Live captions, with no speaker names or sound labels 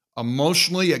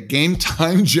Emotionally at game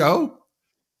time, Joe,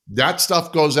 that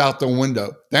stuff goes out the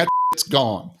window. That shit's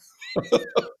gone.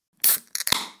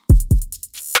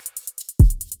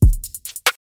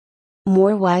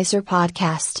 More Wiser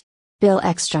Podcast. Bill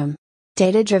Eckstrom.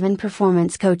 Data-driven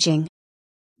performance coaching.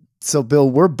 So, Bill,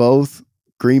 we're both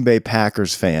Green Bay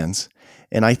Packers fans,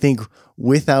 and I think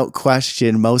without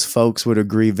question, most folks would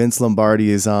agree Vince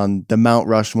Lombardi is on the Mount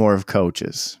Rushmore of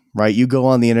coaches, right? You go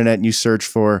on the internet and you search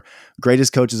for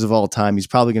greatest coaches of all time. He's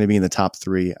probably going to be in the top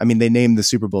 3. I mean, they named the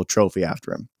Super Bowl trophy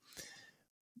after him.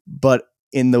 But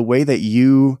in the way that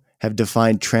you have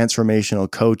defined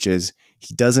transformational coaches,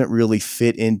 he doesn't really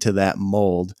fit into that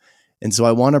mold. And so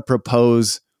I want to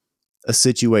propose a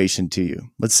situation to you.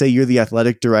 Let's say you're the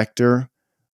athletic director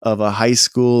of a high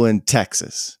school in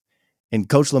Texas, and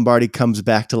Coach Lombardi comes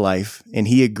back to life and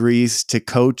he agrees to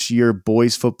coach your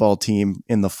boys football team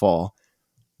in the fall.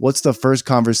 What's the first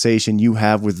conversation you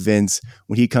have with Vince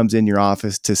when he comes in your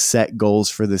office to set goals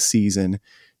for the season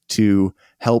to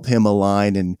help him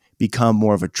align and become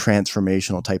more of a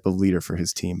transformational type of leader for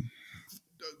his team?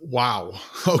 Wow.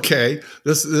 Okay.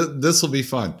 This will be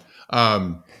fun.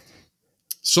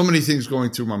 So many things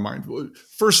going through my mind.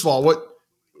 First of all,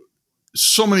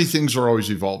 so many things are always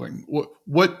evolving.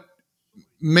 What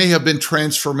may have been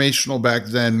transformational back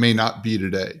then may not be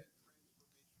today.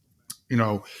 You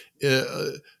know,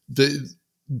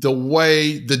 the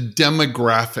way the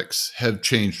demographics have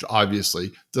changed,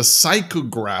 obviously. The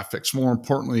psychographics, more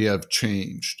importantly, have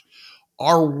changed.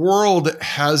 Our world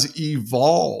has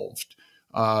evolved.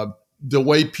 The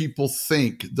way people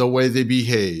think, the way they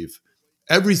behave,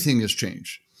 everything has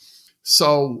changed.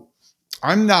 So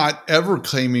I'm not ever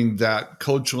claiming that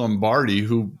Coach Lombardi,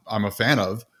 who I'm a fan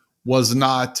of, was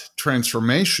not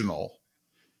transformational.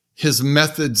 His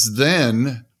methods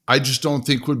then, I just don't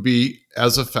think would be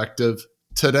as effective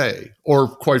today. Or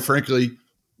quite frankly,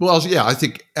 I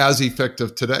think as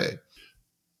effective today.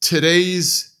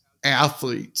 Today's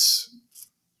athletes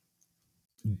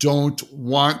don't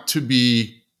want to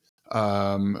be,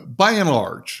 by and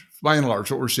large,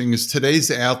 what we're seeing is today's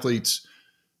athletes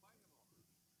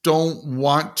don't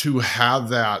want to have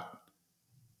that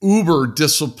uber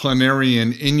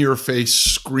disciplinarian, in your face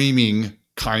screaming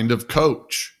kind of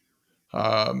coach.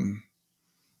 Bobby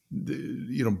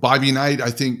Knight,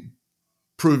 I think,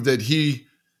 proved that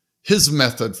his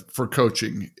method for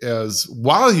coaching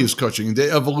while he was coaching,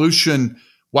 the evolution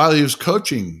while he was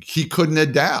coaching, he couldn't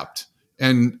adapt.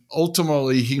 And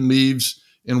ultimately he leaves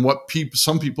in what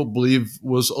some people believe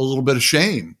was a little bit of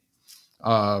shame.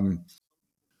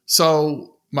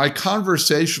 So my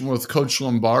conversation with Coach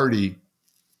Lombardi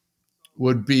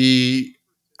would be,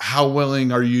 how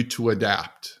willing are you to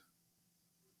adapt?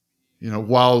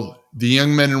 While the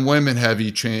young men and women have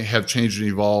changed and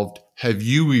evolved, have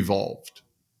you evolved?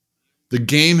 The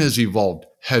game has evolved.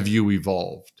 Have you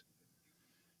evolved?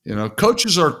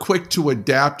 Coaches are quick to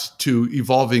adapt to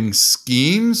evolving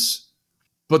schemes,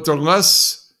 but they're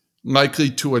less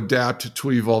likely to adapt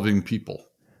to evolving people.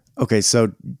 Okay,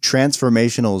 so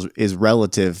transformational is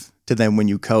relative to then when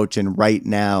you coach, and right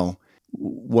now,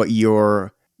 what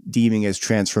you're deeming as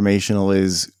transformational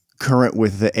is current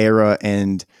with the era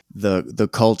and the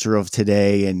culture of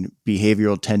today and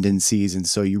behavioral tendencies. And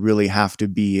so you really have to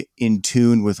be in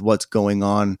tune with what's going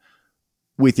on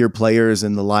with your players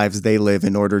and the lives they live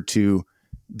in order to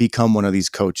become one of these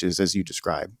coaches, as you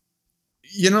described.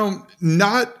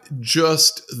 Not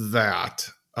just that,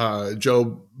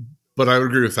 Joe, but I would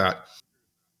agree with that.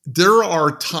 There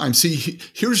are times,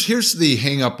 here's the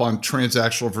hang up on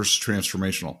transactional versus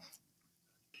transformational,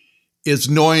 is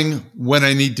knowing when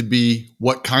I need to be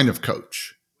what kind of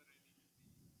coach.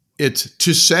 It's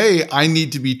to say I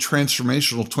need to be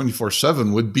transformational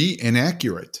 24/7 would be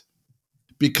inaccurate,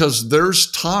 because there's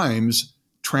times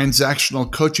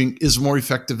transactional coaching is more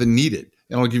effective and needed.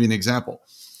 And I'll give you an example.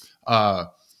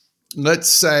 Let's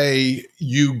say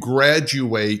you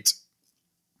graduate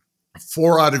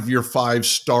 4 out of your 5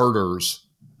 starters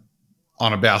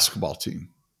on a basketball team.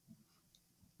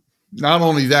 Not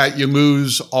only that, you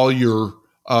lose all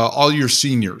your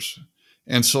seniors.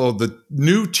 And so the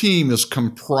new team is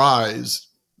comprised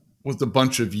with a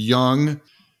bunch of young,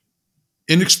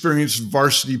 inexperienced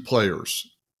varsity players.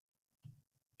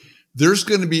 There's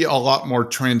going to be a lot more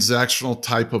transactional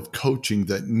type of coaching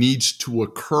that needs to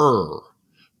occur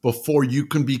before you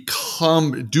can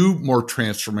do more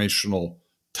transformational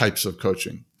types of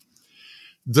coaching.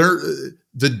 The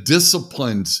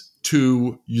disciplines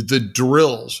to the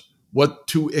drills, what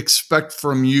to expect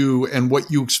from you and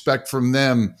what you expect from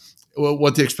them,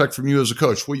 what they expect from you as a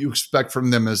coach, what you expect from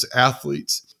them as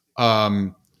athletes,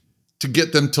 to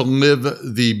get them to live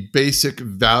the basic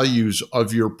values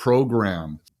of your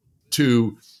program,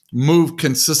 to move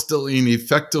consistently and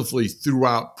effectively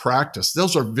throughout practice.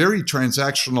 Those are very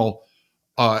transactional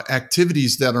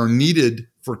activities that are needed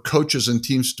for coaches and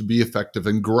teams to be effective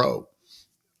and grow.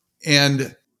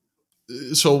 And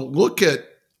so look at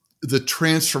the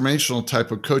transformational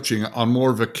type of coaching on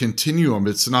more of a continuum.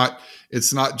 It's not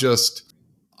just,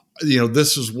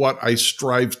 this is what I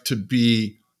strive to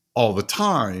be all the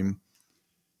time.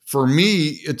 For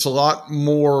me, it's a lot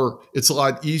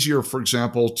easier, for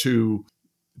example, to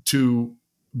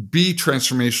be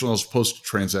transformational as opposed to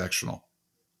transactional.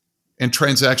 And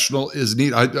transactional is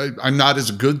neat. I'm not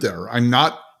as good there. I'm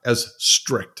not as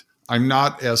strict. I'm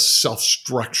not as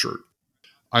self-structured.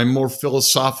 I'm more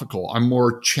philosophical. I'm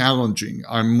more challenging.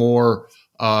 I'm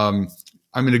going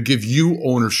to give you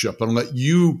ownership and let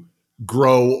you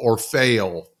grow or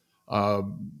fail,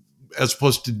 as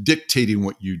opposed to dictating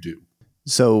what you do.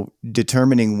 So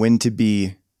determining when to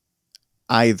be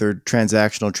either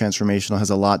transactional or transformational has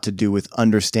a lot to do with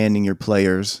understanding your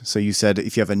players. So you said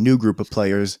if you have a new group of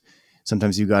players,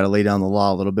 sometimes you got to lay down the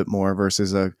law a little bit more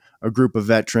versus a group of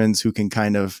veterans who can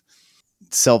kind of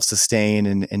self-sustain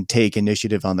and take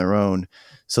initiative on their own.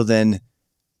 So then,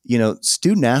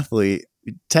 student athlete,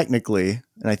 technically,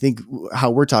 and I think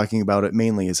how we're talking about it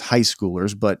mainly is high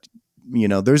schoolers, but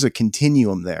there's a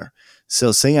continuum there.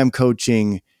 So say I'm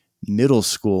coaching middle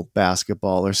school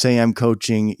basketball, or say I'm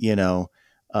coaching,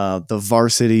 the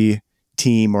varsity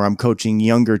team, or I'm coaching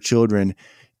younger children.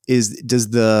 Does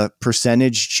the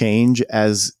percentage change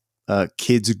as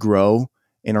kids grow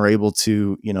and are able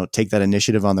to, take that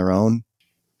initiative on their own?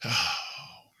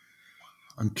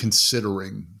 I'm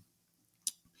considering.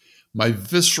 My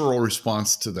visceral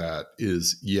response to that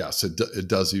is yes, it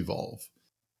does evolve.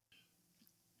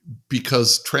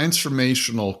 Because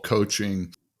transformational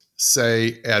coaching,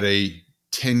 say at a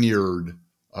tenured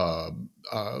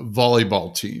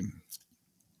volleyball team.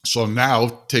 So now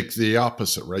take the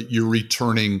opposite, right? You're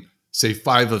returning, say,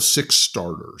 5 of 6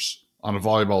 starters on a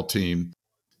volleyball team,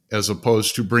 as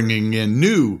opposed to bringing in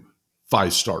new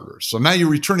 5 starters. So now you're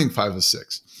returning 5 of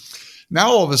 6. Now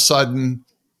all of a sudden,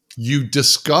 you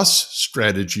discuss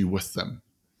strategy with them.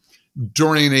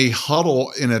 During a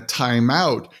huddle in a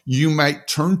timeout, you might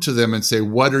turn to them and say,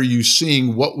 what are you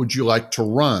seeing? What would you like to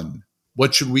run?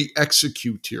 What should we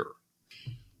execute here?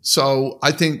 So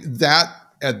I think that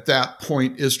at that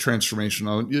point is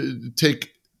transformational.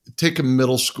 Take a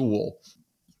middle school.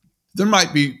 There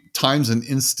might be times and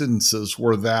instances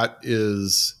where that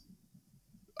is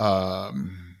a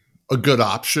good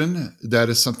option. That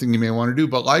is something you may want to do.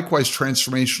 But likewise,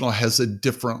 transformational has a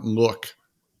different look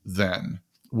then,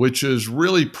 which is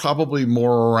really probably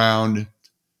more around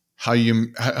how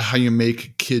you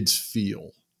make kids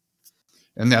feel.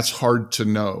 And that's hard to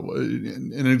know.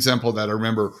 An example that I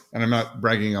remember, and I'm not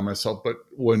bragging on myself, but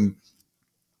when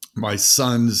my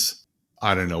son's,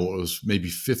 I don't know, it was maybe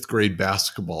 5th grade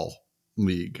basketball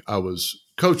league I was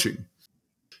coaching.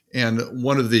 And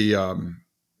one of the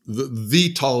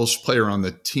tallest player on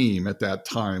the team at that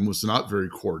time was not very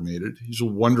coordinated. He's a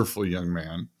wonderful young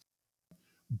man.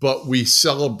 But we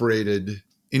celebrated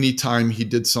anytime he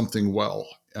did something well.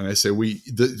 And I say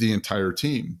the entire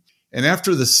team. And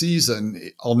after the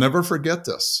season, I'll never forget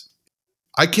this.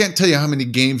 I can't tell you how many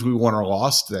games we won or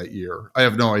lost that year. I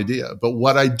have no idea. But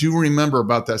what I do remember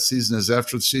about that season is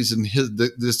after the season,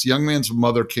 this young man's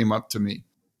mother came up to me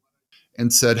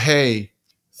and said, hey,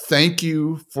 thank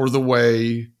you for the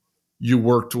way you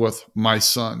worked with my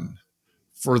son.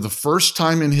 For the first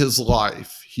time in his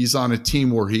life, he's on a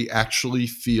team where he actually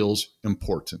feels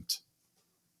important.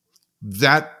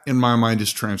 That, in my mind,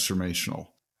 is transformational.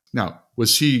 Now,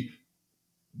 was he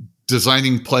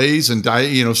designing plays and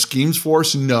schemes for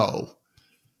us? No.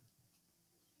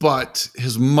 But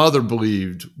his mother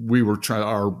believed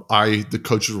the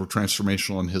coaches were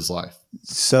transformational in his life.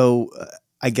 So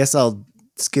I guess I'll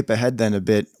skip ahead then a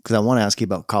bit because I want to ask you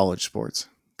about college sports.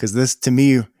 Because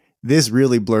this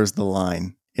really blurs the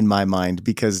line in my mind,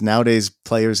 because nowadays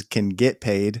players can get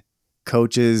paid,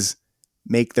 coaches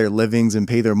make their livings and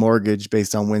pay their mortgage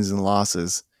based on wins and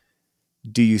losses.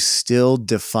 Do you still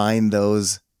define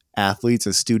those athletes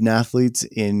as student athletes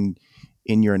in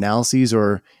your analyses,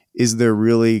 or is there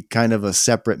really kind of a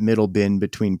separate middle bin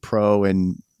between pro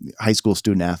and high school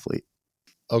student athlete?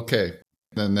 Okay,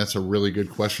 then that's a really good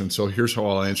question. So here's how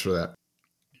I'll answer that.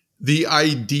 The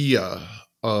idea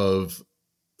of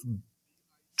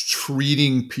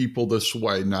treating people this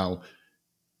way now,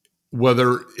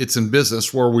 whether it's in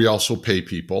business where we also pay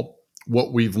people,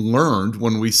 what we've learned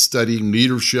when we study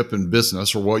leadership in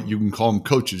business, or what you can call them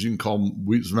coaches. You can call them,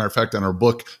 as a matter of fact, in our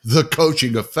book, The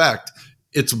Coaching Effect,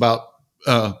 it's about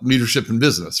leadership in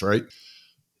business, right?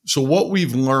 So what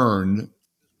we've learned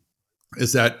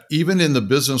is that even in the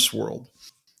business world,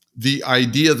 the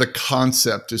idea, the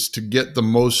concept is to get the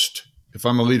most, if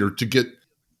I'm a leader, to get,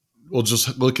 we'll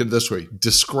just look at it this way,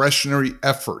 discretionary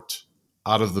effort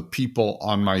out of the people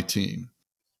on my team.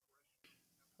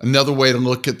 Another way to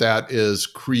look at that is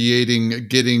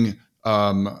getting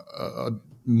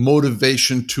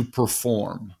motivation to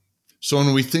perform. So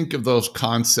when we think of those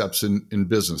concepts in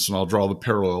business, and I'll draw the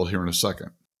parallel here in a second,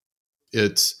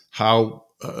 it's how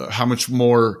much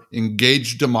more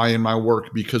engaged am I in my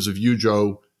work because of you,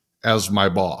 Joe, as my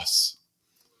boss?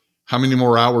 How many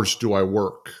more hours do I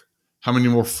work? How many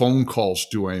more phone calls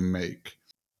do I make?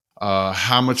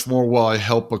 How much more will I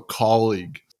help a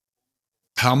colleague?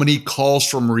 How many calls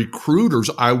from recruiters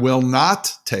I will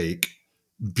not take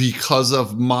because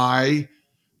of my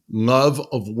love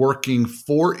of working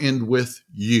for and with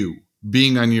you,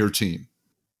 being on your team?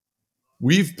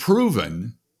 We've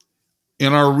proven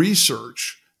in our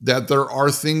research that there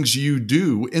are things you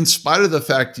do, in spite of the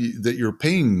fact that you're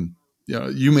paying,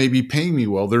 you may be paying me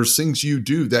well. There's things you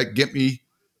do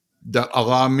that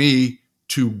allow me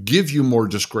to give you more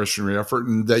discretionary effort,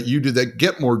 and that you do that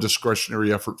get more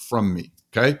discretionary effort from me.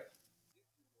 Okay.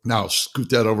 Now scoot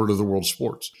that over to the world of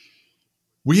sports.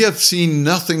 We have seen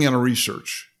nothing in our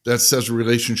research that says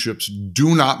relationships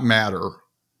do not matter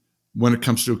when it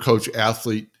comes to a coach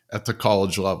athlete at the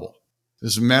college level.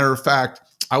 As a matter of fact,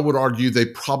 I would argue they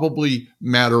probably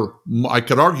matter. I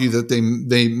could argue that they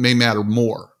may matter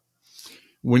more.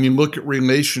 When you look at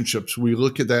relationships, we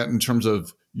look at that in terms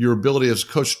of your ability as a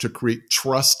coach to create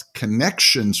trust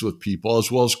connections with people, as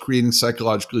well as creating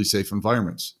psychologically safe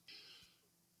environments.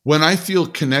 When I feel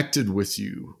connected with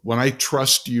you, when I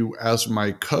trust you as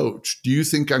my coach, do you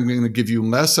think I'm going to give you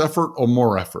less effort or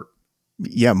more effort?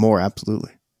 Yeah, more,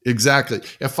 absolutely. Exactly.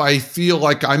 If I feel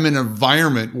like I'm in an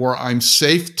environment where I'm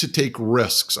safe to take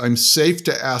risks, I'm safe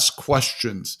to ask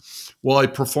questions, will I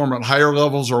perform at higher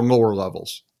levels or lower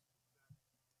levels?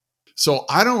 So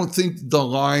I don't think the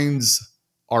lines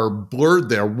are blurred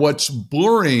there. What's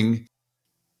blurring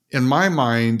in my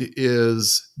mind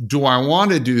is, do I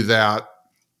want to do that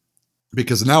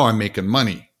because now I'm making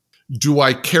money? Do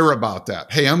I care about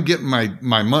that? Hey, I'm getting my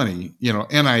money,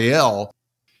 NIL,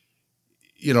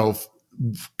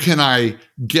 can I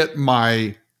get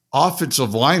my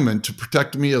offensive lineman to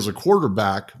protect me as a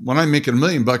quarterback when I'm making $1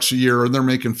 million a year and they're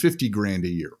making 50 grand a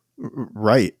year?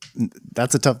 Right.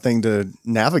 That's a tough thing to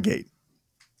navigate,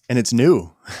 and it's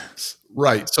new.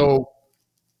 Right. So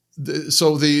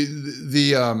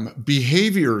the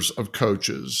behaviors of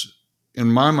coaches, in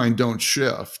my mind, don't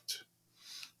shift.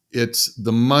 It's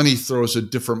the money throws a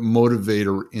different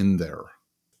motivator in there.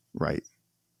 Right.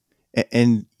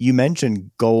 And you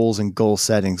mentioned goals and goal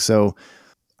setting. So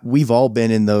we've all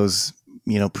been in those,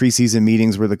 preseason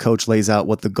meetings where the coach lays out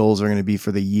what the goals are going to be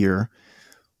for the year.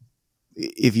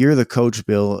 If you're the coach,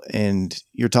 Bill, and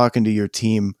you're talking to your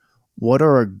team, what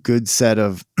are a good set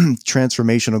of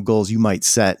transformational goals you might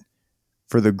set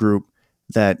for the group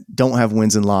that don't have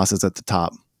wins and losses at the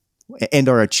top and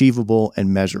are achievable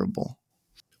and measurable?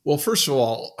 Well, first of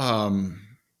all,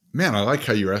 man, I like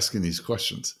how you're asking these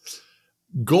questions.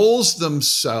 Goals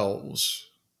themselves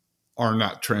are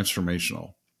not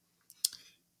transformational.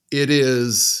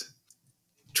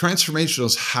 Transformational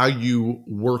is how you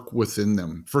work within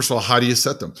them. First of all, how do you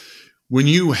set them? When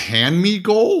you hand me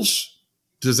goals,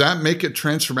 does that make it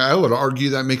transformational? I would argue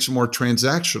that makes it more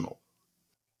transactional.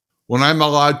 When I'm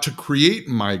allowed to create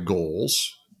my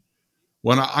goals,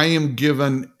 when I am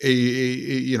given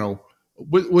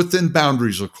within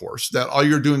boundaries, of course, that all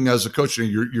you're doing as a coach,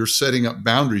 you're setting up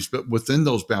boundaries, but within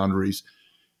those boundaries,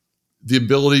 the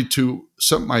ability to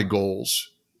set my goals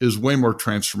is way more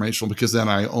transformational because then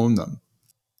I own them.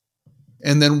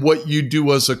 And then what you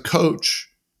do as a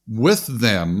coach with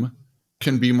them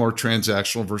can be more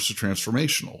transactional versus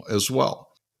transformational as well.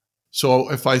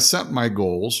 So if I set my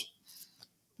goals,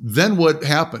 then what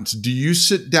happens? Do you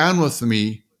sit down with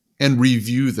me and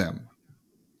review them?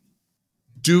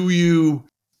 Do you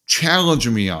challenge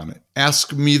me on it?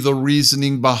 Ask me the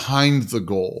reasoning behind the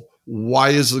goal. Why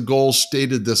is the goal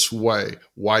stated this way?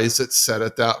 Why is it set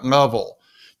at that level?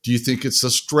 Do you think it's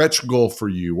a stretch goal for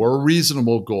you or a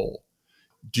reasonable goal?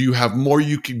 Do you have more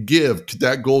you could give? Could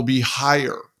that goal be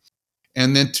higher?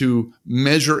 And then to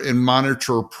measure and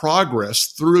monitor progress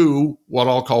through what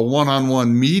I'll call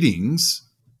one-on-one meetings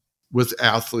with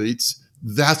athletes,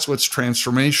 that's what's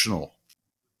transformational.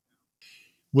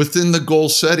 Within the goal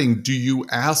setting, do you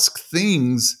ask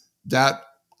things that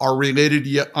are related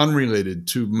yet unrelated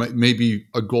to maybe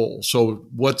a goal. So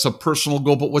what's a personal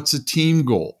goal, but what's a team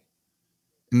goal?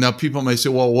 Now people may say,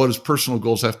 well, what does personal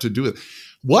goals have to do with it?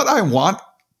 What I want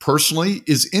personally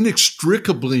is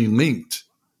inextricably linked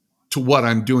to what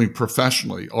I'm doing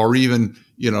professionally, or even,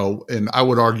 and I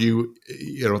would argue,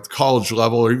 at the college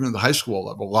level or even the high school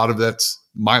level, a lot of that's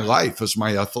my life is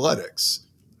my athletics,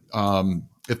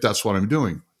 if that's what I'm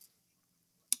doing.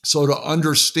 So to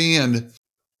understand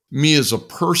me as a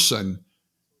person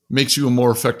makes you a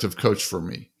more effective coach for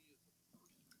me.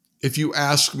 If you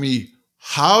ask me,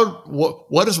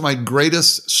 what is my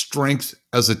greatest strength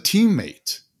as a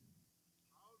teammate?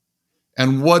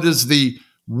 And what is the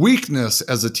weakness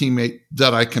as a teammate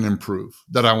that I can improve,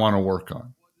 that I want to work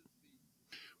on?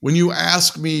 When you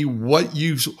ask me what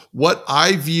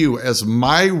I view as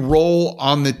my role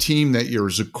on the team that year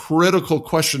is a critical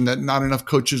question that not enough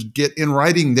coaches get in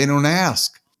writing. They don't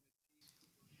ask.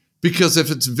 Because if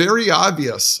it's very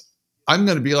obvious, I'm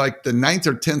going to be like the 9th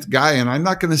or 10th guy, and I'm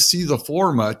not going to see the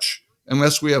floor much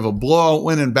unless we have a blowout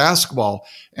win in basketball.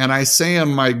 And I say on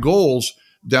my goals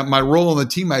that my role on the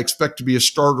team, I expect to be a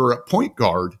starter at point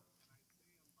guard.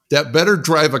 That better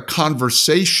drive a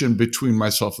conversation between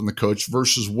myself and the coach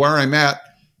versus where I'm at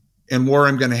and where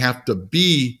I'm going to have to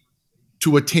be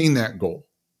to attain that goal.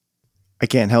 I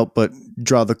can't help but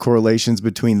draw the correlations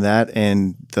between that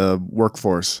and the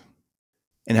workforce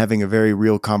and having a very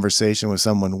real conversation with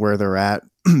someone where they're at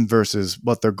versus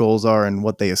what their goals are and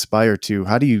what they aspire to.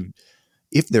 How do you,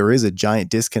 if there is a giant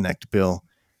disconnect, Bill,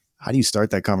 how do you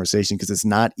start that conversation? Because it's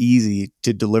not easy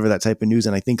to deliver that type of news.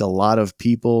 And I think a lot of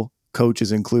people,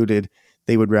 coaches included,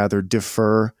 they would rather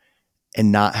defer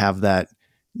and not have that,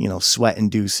 sweat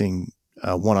inducing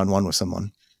one-on-one with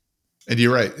someone. And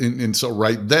you're right. And so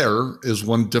right there is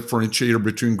one differentiator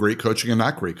between great coaching and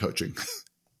not great coaching.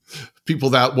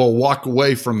 People that will walk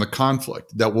away from the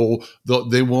conflict, they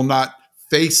will not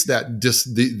face that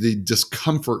the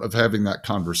discomfort of having that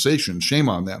conversation. Shame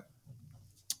on them.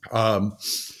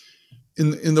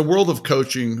 In the world of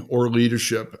coaching or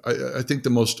leadership, I think the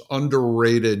most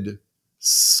underrated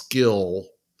skill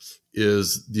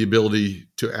is the ability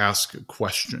to ask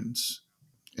questions.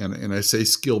 And I say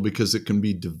skill because it can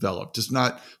be developed. It's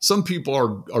not, some people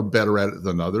are better at it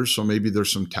than others, so maybe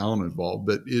there's some talent involved,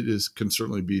 but can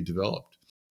certainly be developed.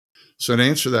 So to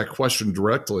answer that question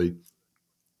directly,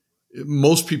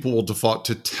 most people will default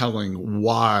to telling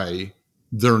why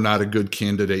they're not a good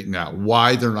candidate now,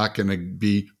 why they're not going to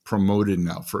be promoted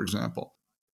now, for example,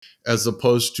 as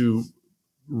opposed to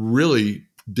really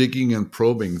digging and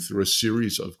probing through a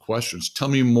series of questions. Tell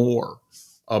me more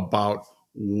about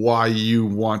why you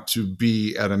want to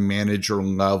be at a manager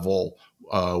level,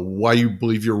 why you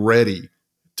believe you're ready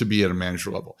to be at a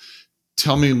manager level.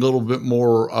 Tell me a little bit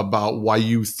more about why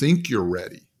you think you're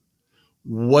ready.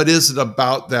 What is it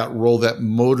about that role that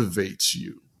motivates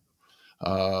you?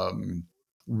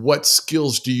 What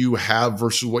skills do you have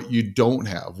versus what you don't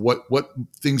have? What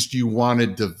things do you want to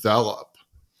develop?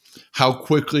 How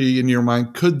quickly in your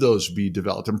mind could those be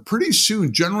developed? And pretty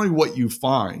soon, generally what you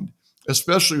find,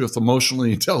 especially with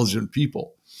emotionally intelligent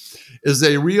people, is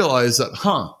they realize that,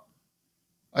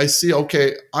 I see,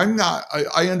 okay,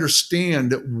 I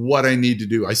understand what I need to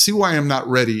do. I see why I'm not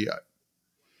ready yet.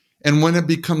 And when it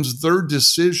becomes their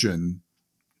decision,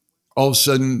 all of a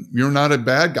sudden you're not a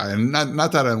bad guy. And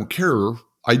not that I don't care.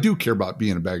 I do care about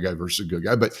being a bad guy versus a good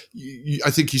guy, but I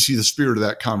think you see the spirit of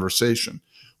that conversation.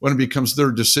 When it becomes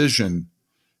their decision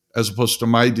as opposed to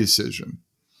my decision,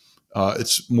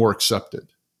 it's more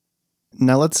accepted.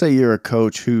 Now, let's say you're a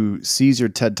coach who sees your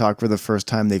TED Talk for the first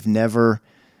time. They've never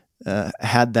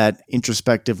had that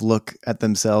introspective look at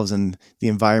themselves and the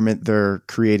environment they're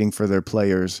creating for their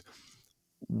players.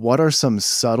 What are some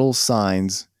subtle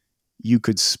signs you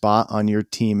could spot on your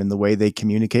team in the way they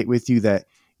communicate with you that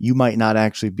you might not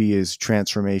actually be as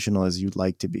transformational as you'd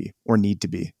like to be or need to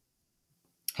be?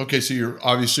 Okay, so you're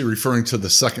obviously referring to the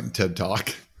second TED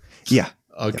Talk. Yeah.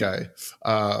 Okay.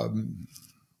 And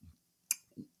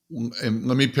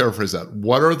let me paraphrase that.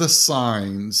 What are the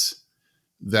signs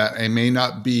that I may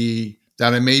be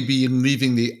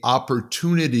leaving the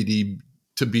opportunity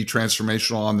to be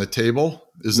transformational on the table?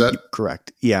 Is that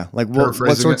correct? Yeah. Like what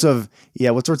sorts of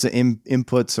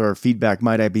inputs or feedback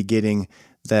might I be getting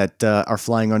that are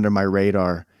flying under my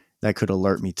radar that could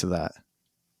alert me to that?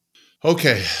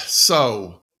 Okay.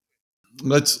 So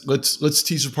let's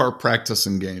tease apart practice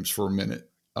and games for a minute.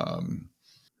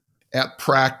 At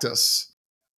practice,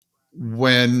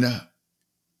 when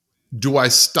do I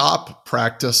stop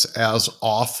practice as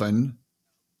often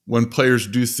when players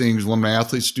do things, when my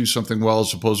athletes do something well,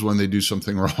 as opposed to when they do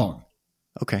something wrong?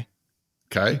 Okay.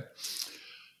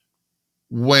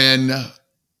 when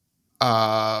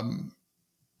I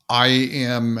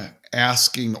am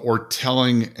asking or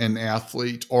telling an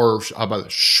athlete, or how about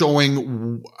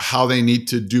showing how they need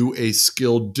to do a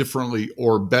skill differently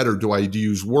or better. Do I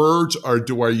use words, or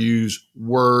do I use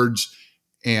words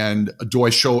and do I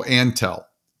show and tell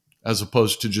as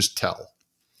opposed to just tell?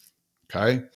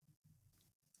 Okay.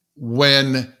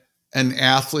 When an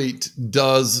athlete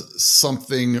does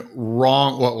something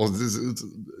wrong,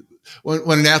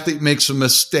 when an athlete makes a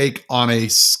mistake on a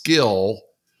skill,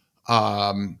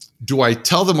 do I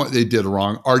tell them what they did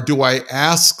wrong, or do I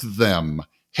ask them,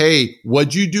 hey,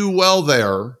 what'd you do well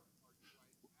there?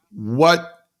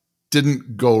 What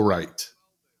didn't go right?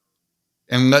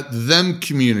 And let them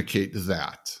communicate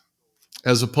that,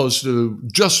 as opposed to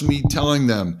just me telling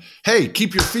them, hey,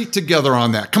 keep your feet together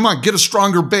on that. Come on, get a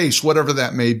stronger base, whatever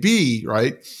that may be,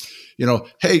 right?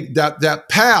 Hey, that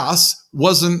pass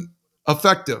wasn't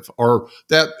effective, or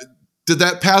did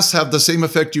that pass have the same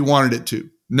effect you wanted it to?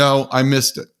 No, I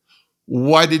missed it.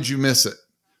 Why did you miss it?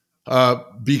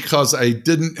 Because I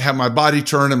didn't have my body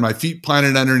turned and my feet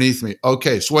planted underneath me.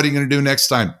 Okay, so what are you going to do next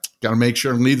time? Got to make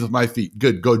sure and lead with my feet.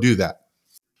 Good, go do that.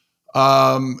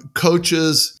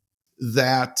 Coaches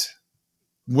that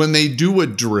when they do a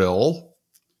drill,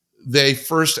 they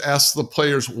first ask the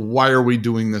players, why are we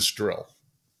doing this drill?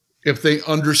 If they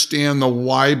understand the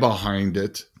why behind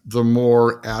it, they're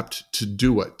more apt to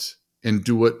do it and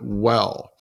do it well.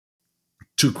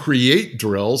 To create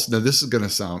drills, now this is going to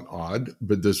sound odd,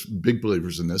 but there's big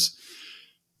believers in this.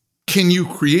 Can you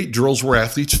create drills where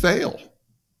athletes fail?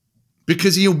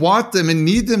 Because you want them and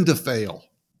need them to fail.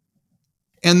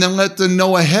 And then let them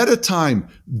know ahead of time,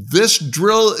 this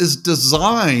drill is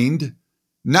designed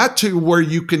not to where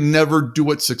you can never do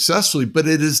it successfully, but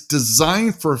it is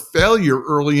designed for failure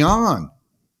early on,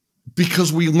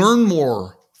 because we learn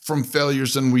more from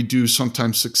failures than we do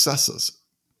sometimes successes.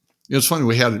 It's funny,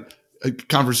 we had a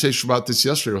conversation about this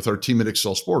yesterday with our team at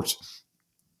Ecsell Sports.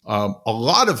 A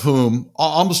lot of whom,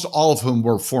 almost all of whom,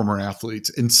 were former athletes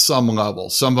in some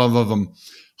level. Some of them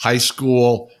high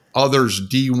school, others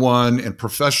D1 and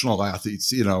professional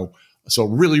athletes, so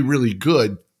really, really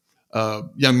good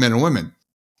young men and women.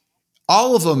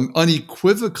 All of them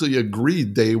unequivocally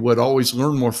agreed they would always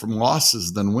learn more from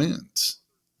losses than wins.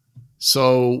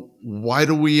 So why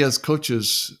do we as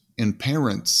coaches and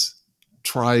parents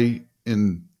try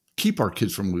and keep our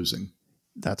kids from losing?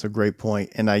 That's a great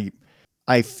point. And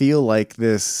I feel like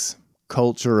this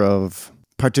culture of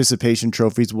participation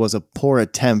trophies was a poor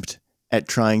attempt at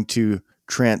trying to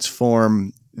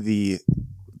transform the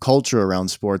culture around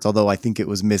sports, although I think it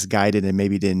was misguided and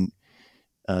maybe didn't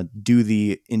do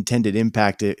the intended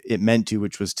impact it meant to,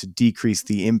 which was to decrease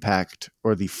the impact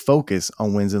or the focus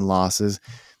on wins and losses.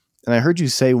 And I heard you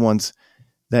say once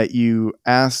that you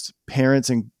asked parents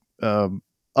and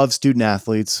of student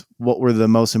athletes what were the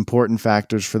most important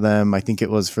factors for them. I think it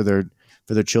was for their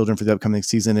children for the upcoming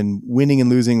season, and winning and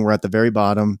losing were at the very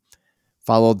bottom,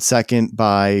 followed second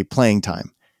by playing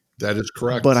time. That is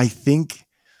correct. But I think,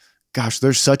 gosh,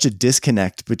 there's such a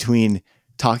disconnect between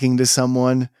talking to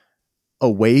someone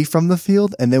away from the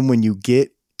field and then when you get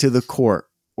to the court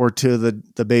or to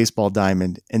the baseball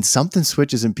diamond and something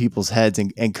switches in people's heads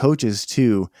and coaches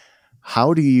too.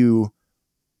 How do you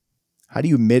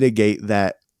mitigate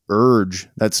that urge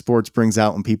that sports brings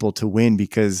out in people to win?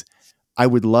 Because I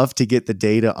would love to get the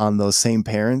data on those same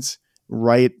parents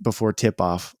right before tip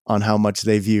off on how much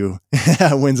they view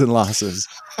wins and losses.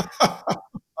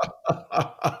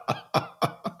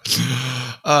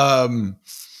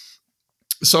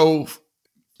 So,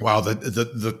 wow,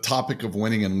 the topic of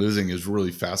winning and losing is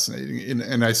really fascinating.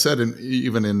 And I said,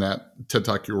 even in that TED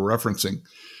Talk you were referencing,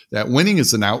 that winning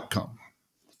is an outcome.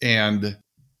 And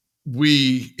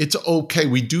it's okay.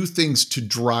 We do things to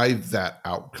drive that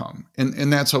outcome.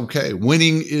 And that's okay.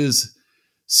 Winning is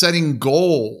setting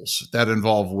goals that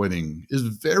involve winning is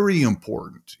very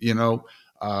important.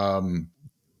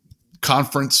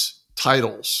 Conference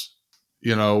titles,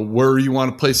 where you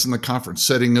want to place in the conference,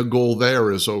 setting a goal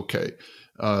there is okay.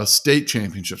 State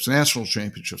championships, national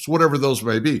championships, whatever those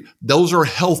may be, those are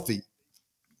healthy.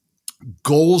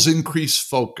 Goals increase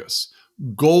focus.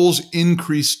 Goals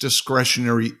increase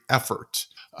discretionary effort.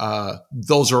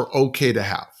 Those are okay to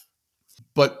have.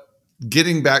 But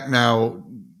getting back now,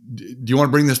 do you want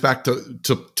to bring this back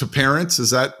to parents? Is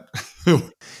that?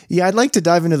 Yeah, I'd like to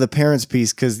dive into the parents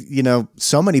piece because,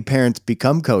 so many parents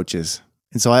become coaches.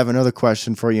 And so I have another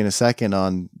question for you in a second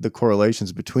on the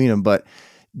correlations between them. But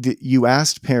you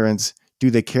asked parents, do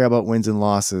they care about wins and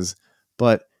losses?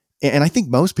 And I think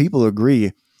most people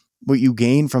agree, what you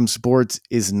gain from sports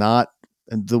is not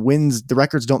the wins. The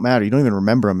records don't matter. You don't even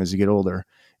remember them as you get older.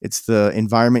 It's the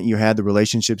environment you had, the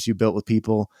relationships you built with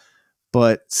people.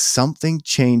 But something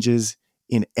changes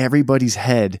in everybody's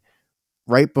head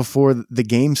right before the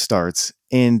game starts.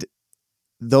 And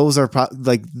those are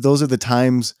those are the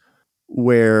times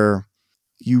where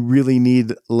you really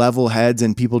need level heads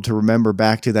and people to remember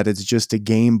back to that it's just a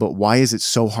game. But why is it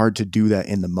so hard to do that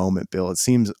in the moment, Bill? It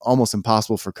seems almost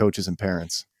impossible for coaches and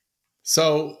parents.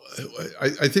 So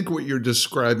I think what you're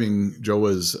describing, Joe,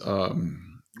 is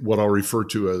what I'll refer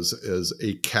to as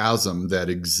a chasm that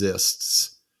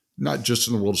exists, not just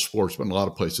in the world of sports, but in a lot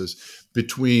of places,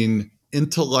 between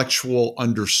intellectual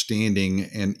understanding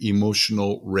and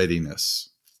emotional readiness.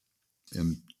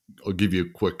 And I'll give you a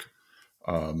quick,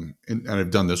 and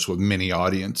I've done this with many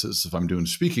audiences if I'm doing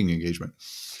speaking engagement.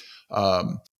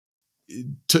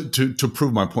 To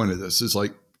prove my point of this is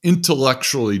like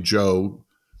intellectually, Joe,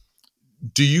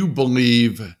 do you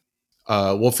believe,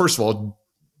 well, first of all,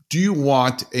 do you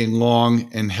want a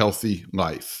long and healthy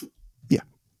life? Yeah.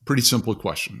 Pretty simple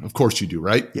question. Of course you do,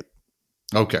 right? Yep.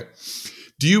 Okay.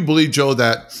 Do you believe, Joe,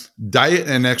 that diet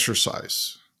and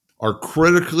exercise are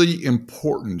critically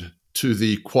important to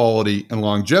the quality and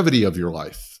longevity of your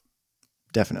life?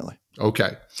 Definitely.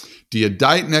 Okay. Do you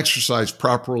diet and exercise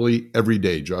properly every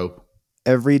day, Joe?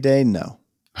 Every day? No.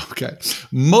 Okay.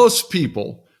 Most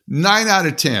people, 9 out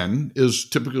of 10 is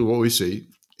typically what we see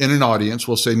in an audience,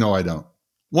 will say, no, I don't.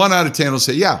 1 out of 10 will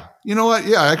say, yeah, you know what?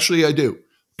 Yeah, actually I do.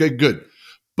 Okay, good.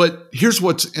 But here's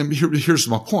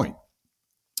my point.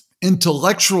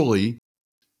 Intellectually,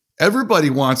 everybody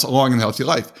wants a long and healthy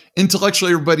life.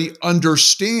 Intellectually, everybody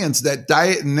understands that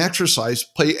diet and exercise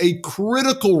play a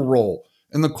critical role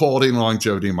in the quality and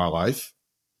longevity of my life.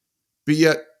 But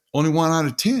yet only 1 out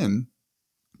of 10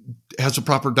 has a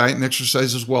proper diet and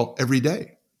exercise as well every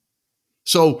day.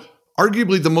 So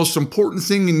arguably the most important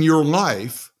thing in your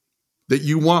life that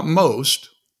you want most,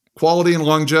 quality and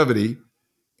longevity,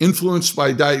 influenced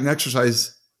by diet and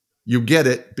exercise, you get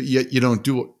it, but yet you don't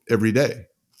do it every day.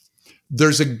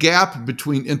 There's a gap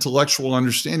between intellectual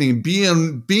understanding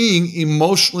and being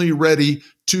emotionally ready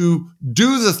to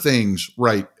do the things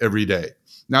right every day.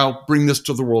 Now, bring this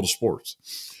to the world of sports.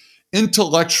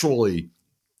 Intellectually,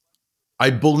 I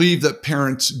believe that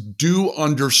parents do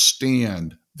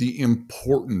understand the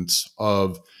importance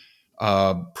of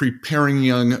preparing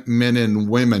young men and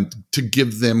women to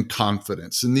give them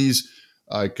confidence. And these,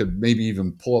 I could maybe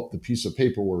even pull up the piece of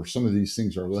paper where some of these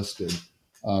things are listed.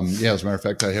 As a matter of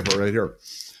fact, I have it right here.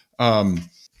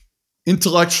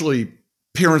 Intellectually,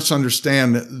 parents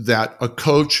understand that a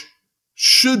coach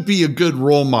should be a good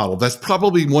role model. That's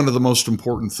probably one of the most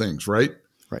important things, right?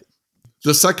 Right.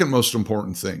 The second most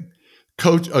important thing,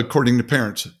 coach, according to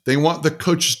parents, they want the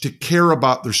coaches to care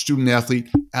about their student athlete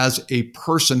as a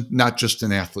person, not just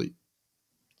an athlete.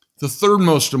 The third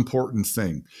most important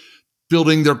thing,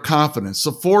 building their confidence.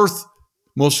 The fourth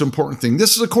most important thing,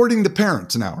 this is according to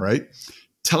parents now, right?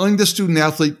 Telling the student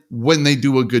athlete when they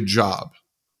do a good job.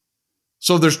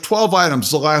 So there's 12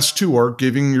 items. The last two are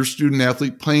giving your student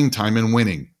athlete playing time and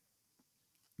winning.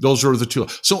 Those are the two.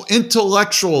 So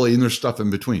intellectually, and there's stuff in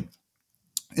between.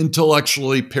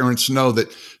 Intellectually, parents know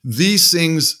that these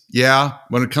things,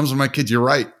 when it comes to my kids, you're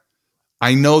right.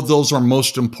 I know those are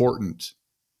most important.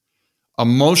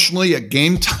 Emotionally, at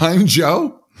game time,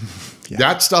 Joe,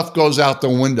 that stuff goes out the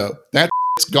window. That's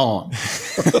gone.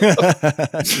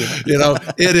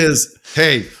 It is,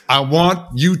 hey, I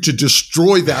want you to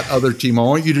destroy that other team. I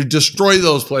want you to destroy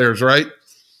those players, right?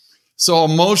 So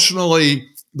emotionally,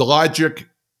 the logic,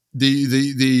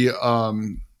 the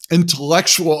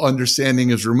intellectual understanding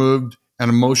is removed and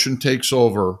emotion takes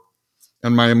over.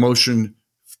 And my emotion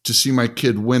to see my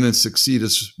kid win and succeed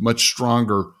is much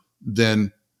stronger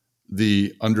than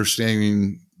the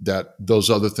understanding that those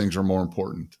other things are more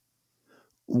important.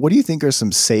 What do you think are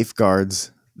some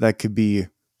safeguards that could be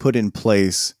put in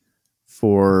place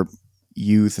for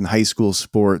youth and high school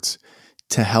sports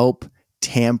to help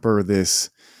tamper this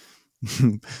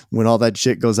when all that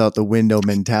shit goes out the window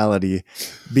mentality?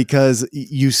 Because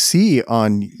you see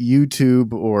on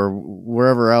YouTube or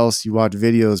wherever else you watch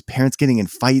videos, parents getting in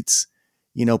fights,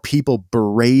 people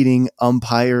berating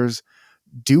umpires.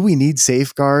 Do we need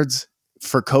safeguards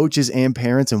for coaches and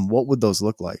parents, and what would those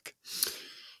look like?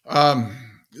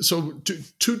 So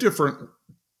two different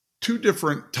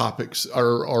topics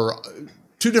or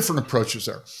two different approaches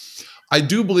there. I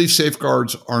do believe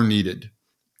safeguards are needed,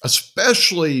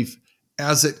 especially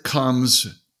as it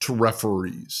comes to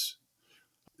referees.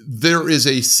 There is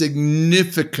a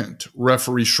significant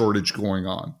referee shortage going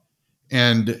on,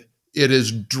 and it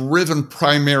is driven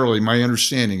primarily, my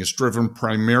understanding is driven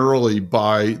primarily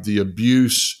by the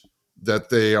abuse that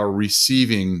they are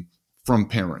receiving from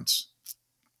parents.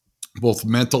 both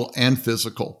mental and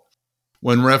physical.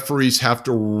 When referees have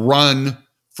to run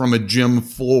from a gym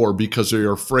floor because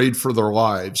they're afraid for their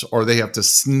lives, or they have to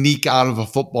sneak out of a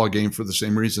football game for the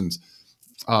same reasons,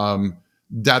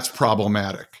 that's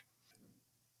problematic.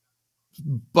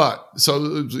 But,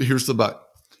 so here's the but.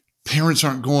 Parents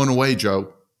aren't going away,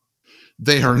 Joe.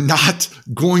 They are not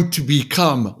going to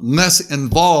become less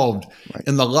involved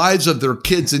in the lives of their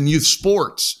kids in youth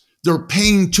sports. They're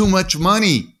paying too much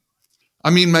money.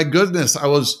 I mean, my goodness, I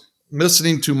was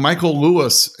listening to Michael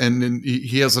Lewis, and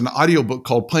he has an audiobook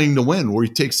called Playing to Win, where he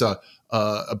takes a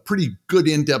pretty good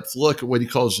in-depth look at what he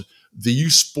calls the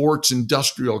youth sports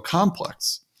industrial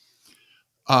complex.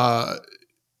 They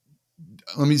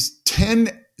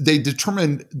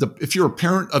determined if you're a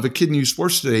parent of a kid in youth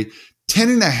sports today,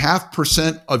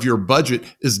 10.5% of your budget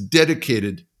is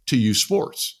dedicated to youth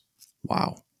sports.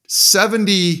 Wow.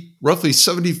 Roughly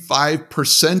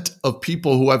 75% of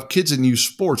people who have kids in youth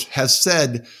sports has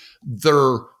said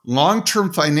their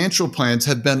long-term financial plans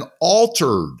have been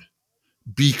altered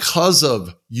because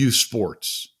of youth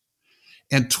sports.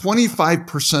 And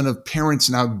 25% of parents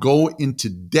now go into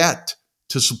debt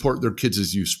to support their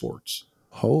kids' youth sports.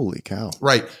 Holy cow.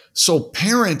 Right. So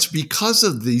parents, because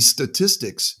of these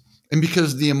statistics and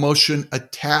because of the emotion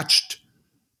attached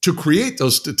to create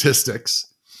those statistics,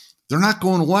 they're not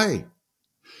going away.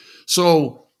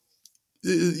 So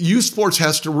youth sports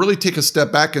has to really take a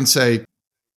step back and say,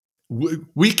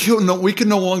 we can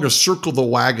no longer circle the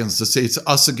wagons to say it's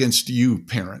us against you,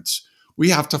 parents. We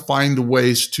have to find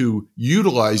ways to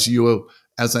utilize you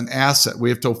as an asset. We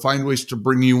have to find ways to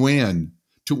bring you in,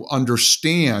 to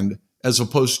understand, as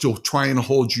opposed to try and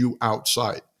hold you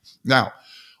outside. Now,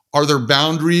 are there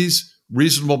boundaries,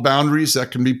 reasonable boundaries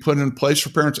that can be put in place for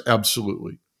parents?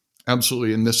 Absolutely.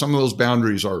 Absolutely. And some of those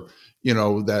boundaries are,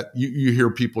 that you hear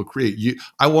people create.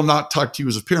 I will not talk to you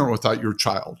as a parent without your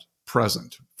child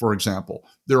present, for example.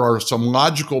 There are some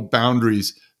logical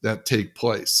boundaries that take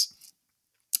place.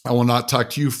 I will not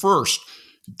talk to you first.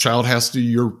 Child has to,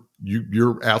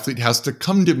 your athlete has to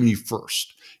come to me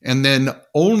first. And then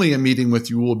only a meeting with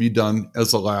you will be done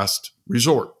as a last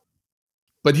resort.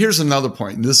 But here's another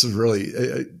point, and this is really,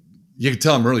 you can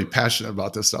tell I'm really passionate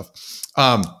about this stuff.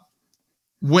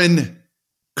 When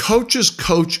coaches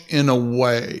coach in a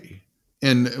way,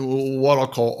 in what I'll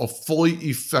call a fully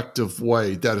effective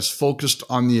way that is focused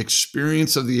on the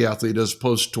experience of the athlete as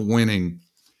opposed to winning,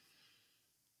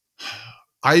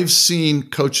 I've seen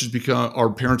coaches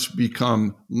parents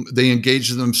they engage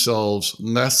themselves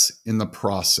less in the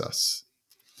process.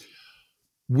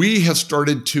 We have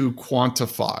started to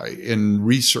quantify and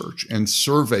research and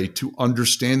survey to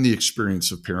understand the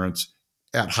experience of parents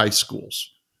at high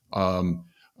schools,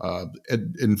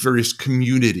 in various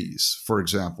communities, for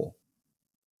example.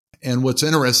 And what's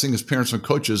interesting is parents and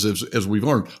coaches, as we've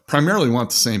learned, primarily want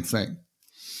the same thing.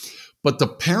 But the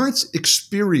parent's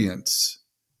experience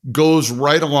goes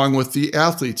right along with the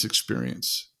athlete's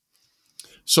experience.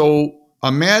 So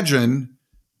imagine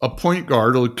a point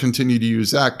guard, will continue to use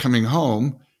that, coming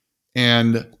home,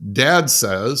 and dad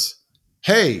says,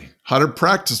 "Hey, how did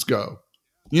practice go?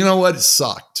 You know what? It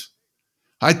sucked.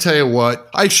 I tell you what,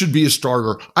 I should be a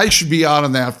starter. I should be out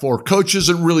on that floor. Coach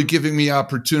isn't really giving me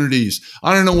opportunities.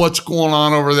 I don't know what's going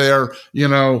on over there.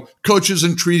 Coach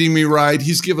isn't treating me right.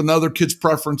 He's giving other kids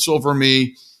preference over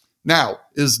me." Now,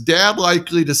 is dad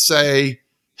likely to say,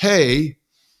 "Hey,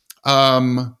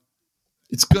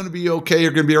 it's going to be okay.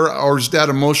 You're going to be all right," or is dad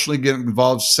emotionally getting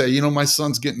involved to say, "My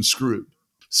son's getting screwed"?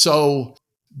 So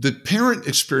the parent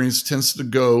experience tends to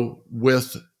go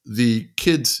with the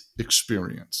kid's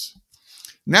experience.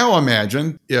 Now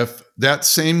imagine if that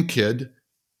same kid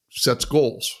sets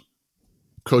goals.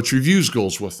 Coach reviews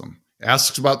goals with them,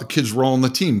 asks about the kid's role in the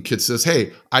team. Kid says,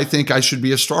 "Hey, I think I should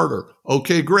be a starter."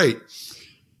 Okay, great.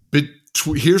 But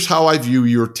here's how I view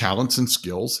your talents and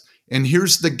skills. And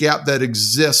here's the gap that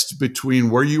exists between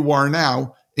where you are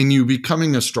now and you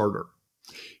becoming a starter.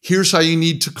 Here's how you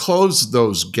need to close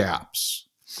those gaps.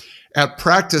 At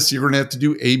practice, you're going to have to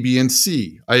do A, B, and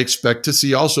C. I expect to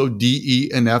see also D,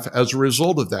 E, and F as a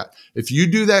result of that. If you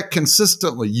do that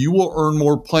consistently, you will earn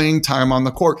more playing time on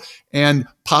the court and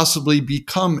possibly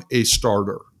become a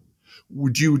starter.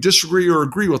 Would you disagree or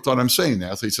agree with what I'm saying?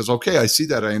 The athlete says, "Okay, I see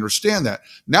that. I understand that."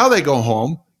 Now they go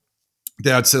home.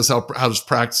 Dad says, how does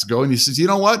practice go? And he says, "You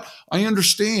know what? I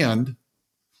understand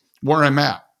where I'm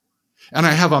at. And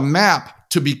I have a map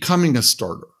to becoming a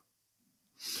starter."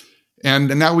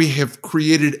 And now we have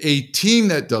created a team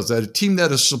that does that, a team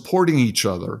that is supporting each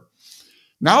other.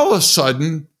 Now all of a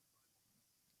sudden,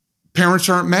 parents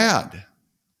aren't mad.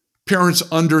 Parents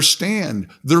understand.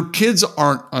 Their kids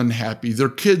aren't unhappy. Their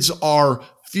kids are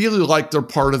feel like they're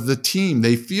part of the team.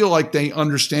 They feel like they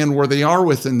understand where they are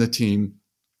within the team.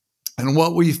 And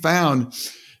what we found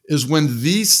is when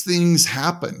these things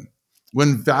happen,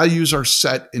 when values are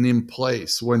set and in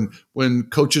place, when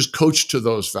coaches coach to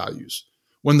those values,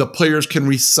 when the players can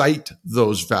recite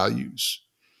those values,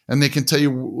 and they can tell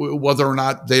you whether or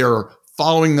not they are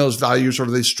following those values or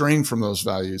they straying from those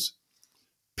values.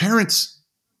 Parents,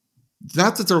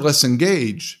 not that they're less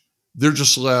engaged, they're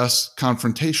just less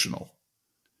confrontational.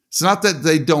 It's not that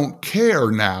they don't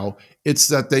care now, it's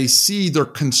that they see their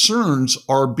concerns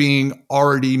are being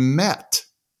already met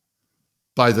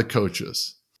by the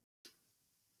coaches.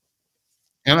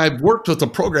 And I've worked with a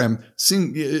program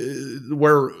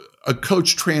where a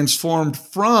coach transformed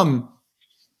from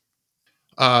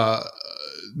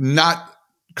not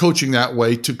coaching that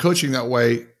way to coaching that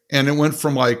way. And it went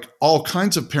from like all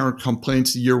kinds of parent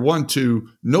complaints year one to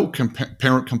no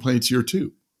parent complaints year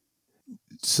two.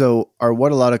 So are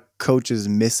what a lot of coaches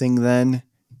missing then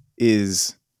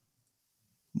is,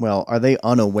 well, are they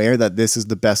unaware that this is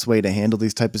the best way to handle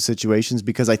these type of situations?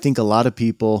 Because I think a lot of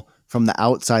people from the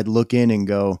outside look in and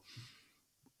go,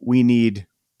 we need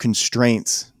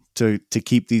constraints to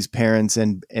keep these parents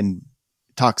and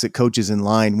toxic coaches in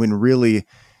line, when really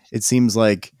it seems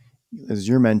like, as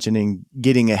you're mentioning,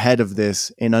 getting ahead of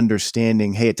this and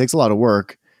understanding, hey, it takes a lot of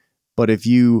work, but if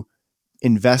you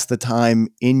invest the time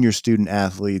in your student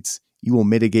athletes, you will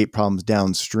mitigate problems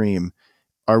downstream.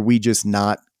 Are we just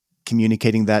not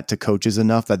communicating that to coaches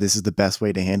enough that this is the best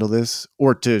way to handle this,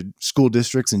 or to school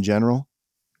districts in general?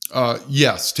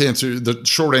 Yes. To answer the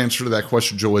short answer to that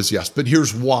question, Joe, is yes. But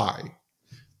here's why.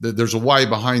 There's a why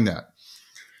behind that.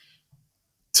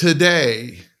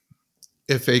 Today,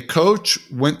 if a coach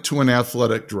went to an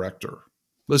athletic director,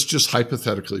 let's just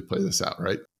hypothetically play this out,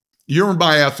 right? You're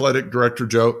my athletic director,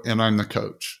 Joe, and I'm the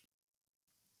coach.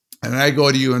 And I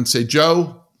go to you and say,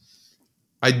 Joe,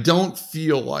 I don't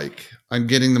feel like I'm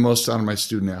getting the most out of my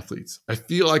student athletes. I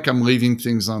feel like I'm leaving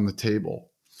things on the table.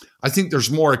 I think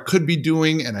there's more I could be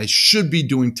doing and I should be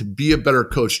doing to be a better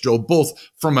coach, Joe, both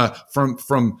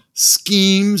from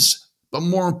schemes, but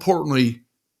more importantly,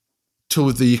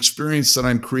 to the experience that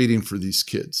I'm creating for these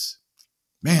kids.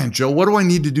 Man, Joe, what do I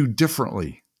need to do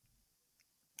differently?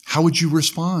 How would you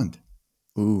respond?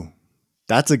 Ooh,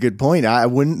 that's a good point. I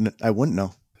wouldn't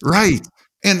know. Right.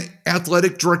 And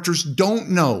athletic directors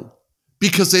don't know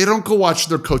because they don't go watch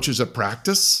their coaches at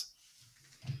practice.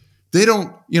 They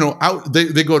don't,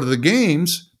 they go to the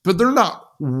games, but they're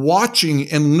not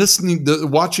watching and listening,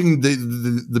 watching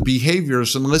the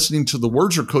behaviors and listening to the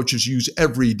words their coaches use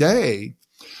every day.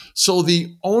 So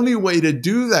the only way to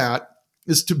do that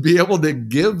is to be able to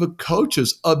give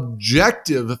coaches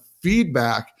objective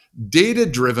feedback,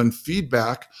 data-driven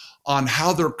feedback on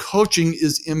how their coaching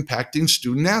is impacting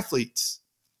student athletes.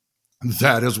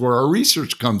 That is where our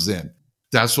research comes in.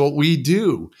 That's what we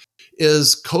do,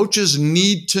 is coaches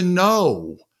need to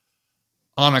know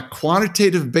on a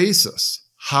quantitative basis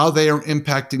how they are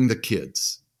impacting the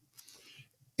kids.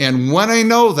 And when I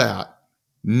know that,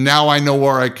 now I know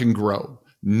where I can grow.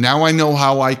 Now I know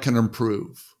how I can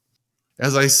improve.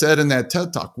 As I said in that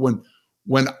TED Talk,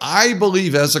 when I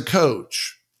believe as a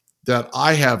coach that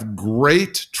I have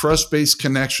great trust-based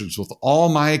connections with all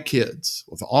my kids,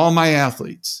 with all my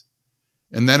athletes,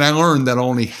 and then I learned that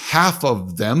only half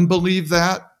of them believe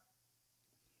that,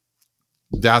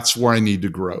 that's where I need to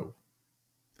grow.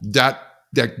 That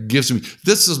gives me,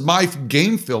 this is my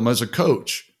game film as a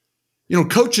coach.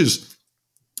 Coaches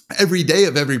every day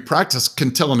of every practice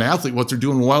can tell an athlete what they're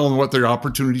doing well and what their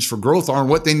opportunities for growth are and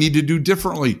what they need to do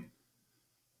differently.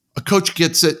 A coach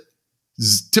gets it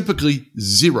typically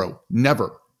zero,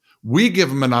 never. We give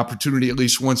them an opportunity at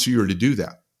least once a year to do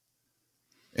that.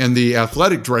 And the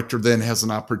athletic director then has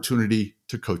an opportunity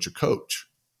to coach a coach.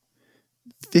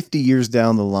 50 years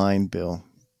down the line, Bill,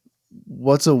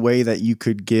 what's a way that you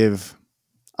could give,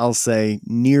 I'll say,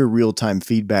 near real-time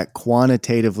feedback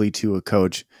quantitatively to a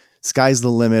coach? Sky's the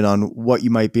limit on what you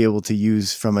might be able to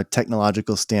use from a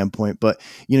technological standpoint. But,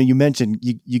 you mentioned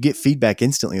you get feedback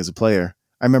instantly as a player.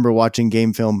 I remember watching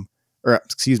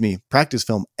practice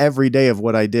film every day of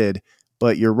what I did.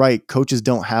 But you're right, coaches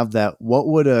don't have that. What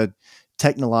would a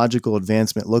technological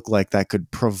advancement look like that could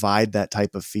provide that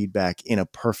type of feedback in a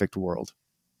perfect world?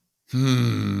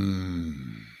 Oh,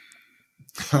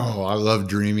 I love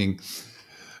dreaming.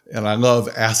 And I love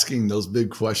asking those big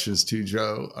questions too,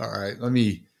 Joe. All right, let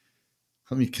me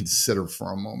consider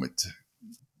for a moment.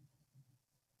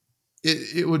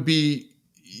 It would be,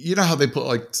 how they put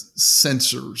like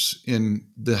sensors in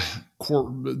the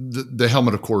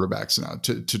helmet of quarterbacks now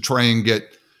to try and get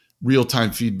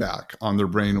real-time feedback on their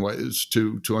brainwaves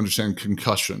to understand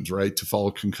concussions, right? To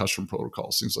follow concussion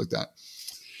protocols, things like that.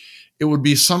 It would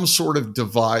be some sort of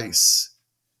device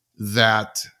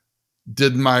that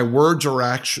did my words or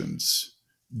actions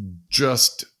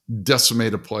just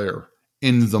decimate a player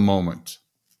in the moment?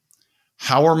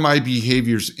 How are my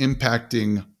behaviors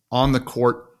impacting on the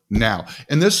court now?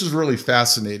 And this is really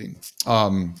fascinating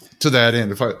to that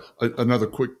end. Another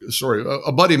quick story,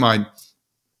 a buddy of mine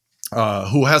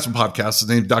who has a podcast, his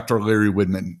name is Dr. Larry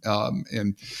Widman.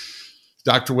 And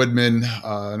Dr. Widman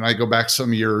and I go back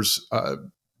some years.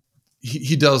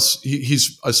 He's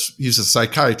a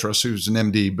psychiatrist who's an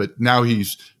MD, but now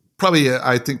he's probably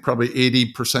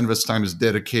 80% of his time is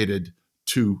dedicated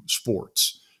to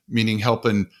sports, meaning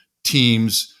helping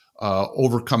teams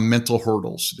overcome mental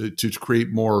hurdles to create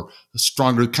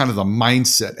stronger kind of the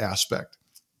mindset aspect.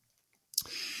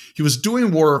 He was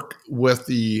doing work with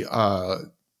the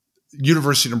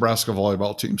University of Nebraska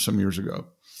volleyball team some years ago.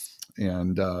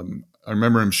 And I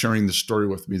remember him sharing the story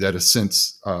with me that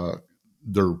since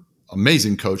their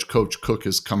amazing Coach Cook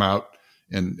has come out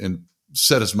and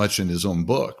said as much in his own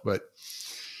book, but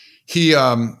he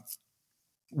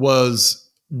was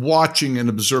watching and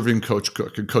observing Coach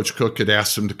Cook, and Coach Cook had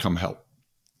asked him to come help.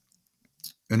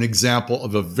 An example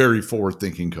of a very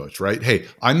forward-thinking coach, right? Hey,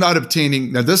 I'm not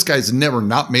obtaining, now this guy's never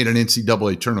not made an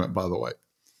NCAA tournament, by the way,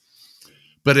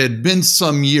 but it had been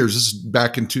some years, this is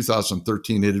back in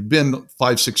 2013, it had been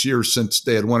 5-6 years since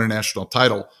they had won a national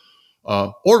title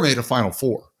or made a Final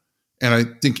Four. And I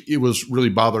think it was really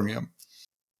bothering him.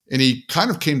 And he kind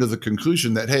of came to the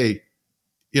conclusion that, hey,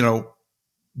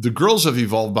 the girls have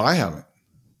evolved, but I haven't.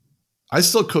 I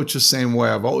still coach the same way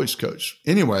I've always coached.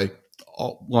 Anyway,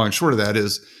 long and short of that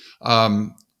is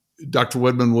Dr.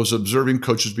 Widman was observing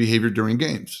coaches' behavior during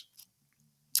games.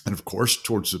 And of course,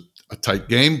 towards a tight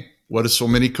game, what do so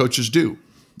many coaches do?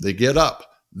 They get up,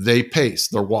 they pace,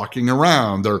 they're walking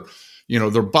around,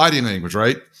 their body language,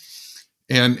 right?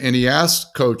 And he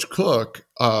asked Coach Cook,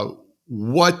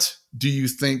 what do you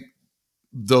think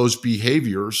those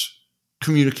behaviors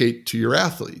communicate to your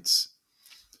athletes?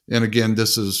 And again,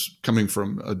 this is coming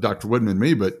from Dr. Widman and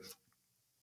me, but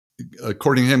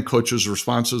according to him, coaches'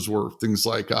 responses were things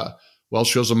like, it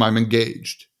shows them I'm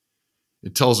engaged.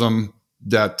 It tells them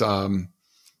that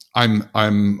I'm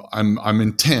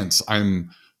intense. I'm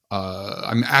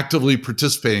actively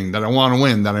participating, that I want to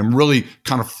win, that I'm really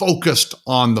kind of focused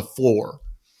on the floor.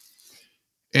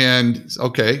 And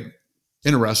okay,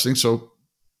 interesting. So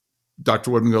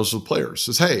Dr. Widman goes to the players,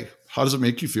 says, hey, how does it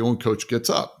make you feel when coach gets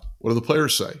up? What do the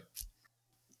players say?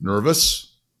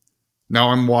 Nervous. Now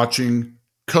I'm watching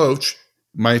coach.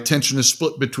 My attention is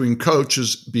split between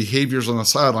coach's behaviors on the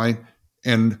sideline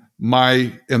and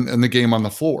the game on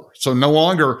the floor. So no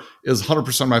longer is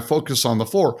 100% of my focus on the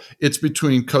floor. It's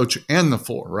between coach and the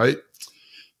floor, right?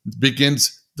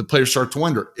 The players start to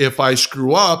wonder, if I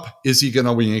screw up, is he going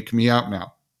to yank me out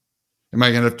now? Am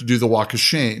I going to have to do the walk of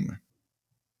shame?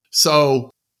 So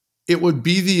it would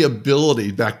be the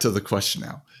ability, back to the question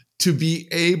now, to be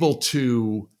able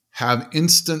to have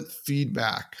instant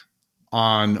feedback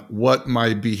on what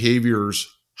my behaviors,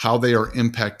 how they are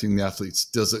impacting the athletes.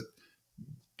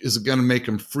 Is it going to make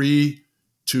them free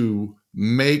to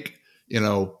make,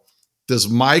 does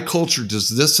my culture,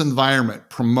 does this environment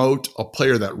promote a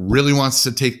player that really wants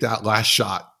to take that last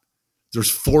shot?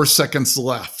 There's 4 seconds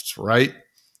left, right?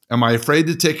 Am I afraid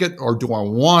to take it, or do I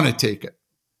want to take it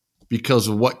because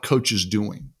of what coach is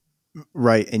doing?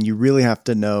 Right. And you really have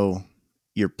to know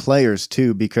your players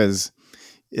too, because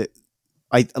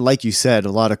like you said,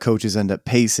 a lot of coaches end up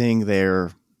pacing,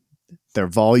 their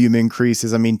volume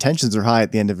increases. I mean, tensions are high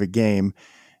at the end of a game,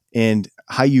 and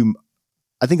I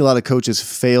think a lot of coaches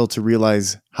fail to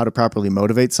realize how to properly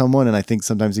motivate someone. And I think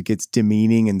sometimes it gets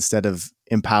demeaning instead of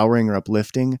empowering or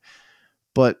uplifting.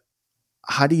 But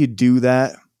how do you do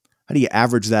that? How do you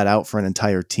average that out for an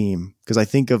entire team? Because I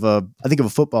think of a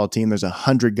football team, there's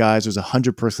 100 guys, there's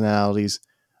 100 personalities.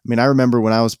 I mean, I remember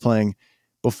when I was playing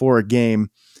before a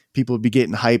game, people would be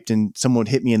getting hyped and someone would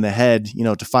hit me in the head,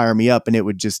 to fire me up, and it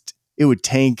would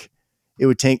tank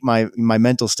my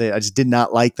mental state. I just did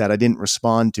not like that. I didn't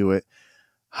respond to it.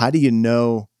 How do you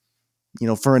know,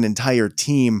 for an entire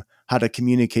team, how to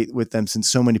communicate with them, since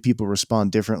so many people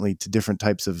respond differently to different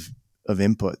types of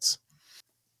inputs?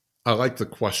 I like the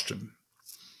question.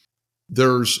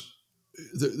 There's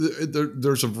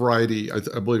a variety,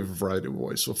 I believe, a variety of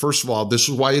ways. So first of all, this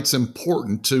is why it's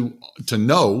important to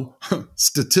know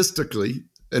statistically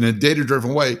in a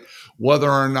data-driven way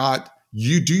whether or not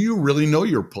you really know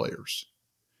your players.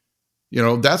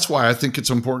 That's why I think it's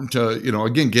important to,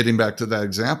 again, getting back to that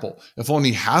example, if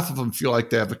only half of them feel like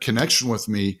they have a connection with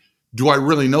me, do I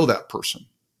really know that person?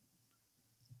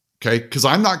 Okay, because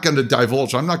I'm not going to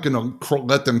divulge. I'm not going to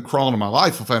let them crawl into my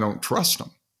life if I don't trust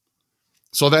them.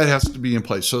 So that has to be in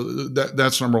place. So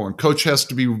that's number one. Coach has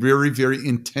to be very, very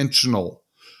intentional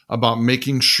about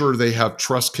making sure they have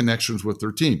trust connections with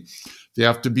their team. They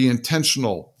have to be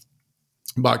intentional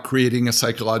about creating a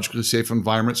psychologically safe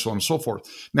environment, so on and so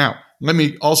forth. Now, let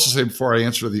me also say before I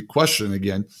answer the question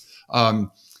again,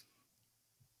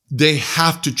 they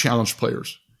have to challenge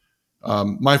players.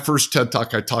 My first TED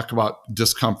Talk, I talk about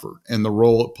discomfort and the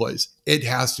role it plays. It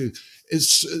has to.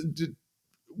 It's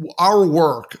our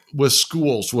work with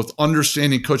schools, with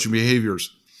understanding coaching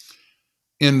behaviors,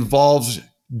 involves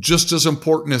just as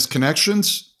important as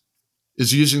connections,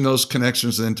 is using those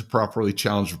connections then to properly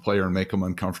challenge the player and make them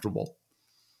uncomfortable.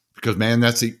 Because, man,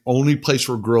 that's the only place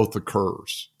where growth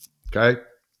occurs. Okay?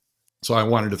 So I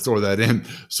wanted to throw that in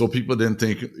so people didn't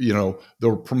think, they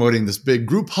were promoting this big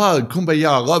group hug,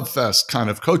 kumbaya, love fest kind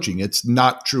of coaching. It's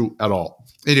not true at all.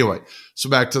 Anyway, so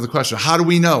back to the question. How do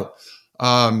we know?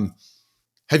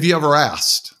 Have you ever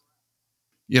asked?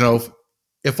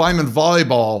 If I'm in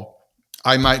volleyball,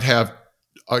 I might have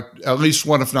at least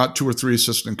one, if not two or three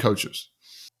assistant coaches.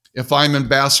 If I'm in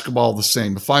basketball, the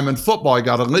same. If I'm in football, I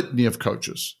got a litany of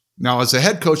coaches. Now, as a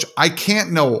head coach, I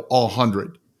can't know all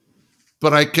 100,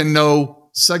 but I can know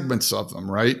segments of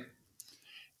them, right?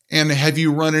 And have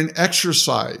you run an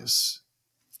exercise,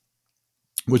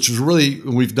 which is really,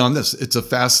 we've done this. It's a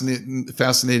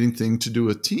fascinating thing to do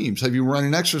with teams. Have you run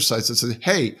an exercise that says,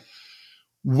 hey,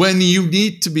 when you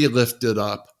need to be lifted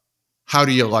up, how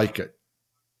do you like it?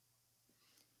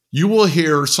 You will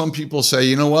hear some people say,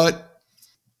 you know what?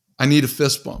 I need a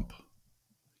fist bump.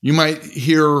 You might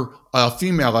hear a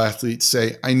female athlete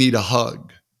say, I need a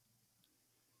hug.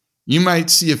 You might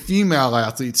see a female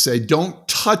athlete say, don't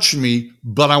touch me,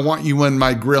 but I want you in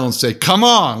my grill, and say, come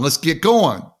on, let's get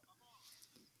going.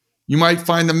 You might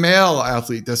find a male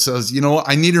athlete that says,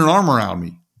 I need an arm around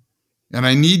me, and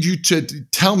I need you to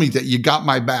tell me that you got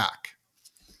my back.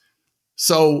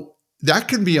 So that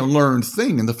can be a learned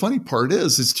thing. And the funny part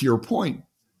is to your point,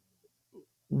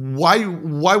 why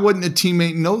wouldn't a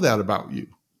teammate know that about you?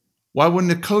 Why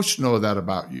wouldn't a coach know that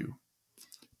about you?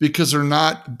 Because they're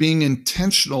not being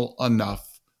intentional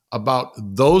enough about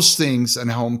those things and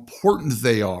how important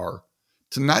they are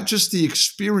to not just the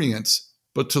experience,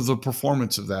 but to the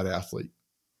performance of that athlete.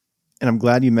 And I'm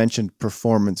glad you mentioned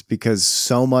performance, because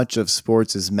so much of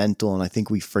sports is mental, and I think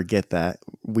we forget that.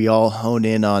 We all hone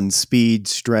in on speed,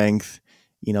 strength,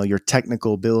 your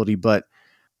technical ability, but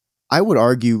I would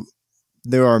argue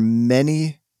there are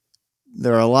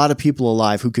a lot of people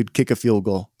alive who could kick a field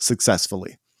goal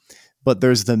successfully, but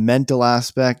there's the mental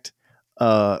aspect.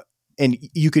 And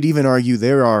you could even argue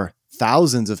there are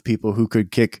thousands of people who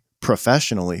could kick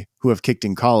professionally, who have kicked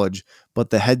in college, but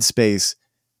the headspace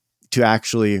to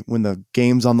actually, when the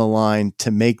game's on the line,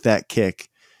 to make that kick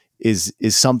is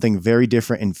something very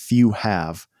different, and few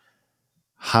have.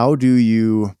 How do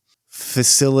you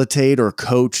facilitate or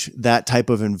coach that type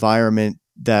of environment?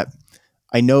 That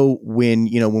I know when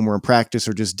we're in practice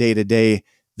or just day to day,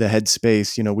 the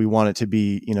headspace, we want it to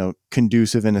be,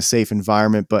 conducive in a safe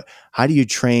environment, but how do you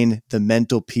train the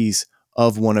mental piece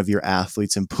of one of your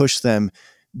athletes and push them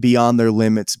beyond their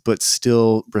limits, but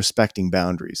still respecting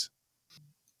boundaries?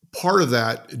 Part of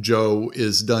that, Joe,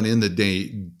 is done in the day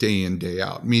in, day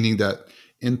out, meaning that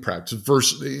in practice,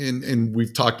 and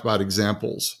we've talked about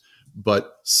examples,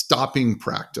 but stopping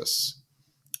practice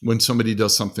when somebody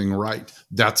does something right,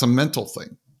 that's a mental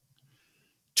thing.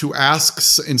 To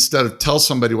ask, instead of tell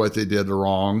somebody what they did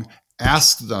wrong,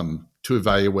 ask them to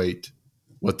evaluate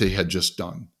what they had just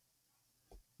done.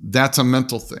 That's a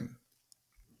mental thing.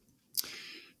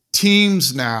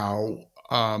 Teams now,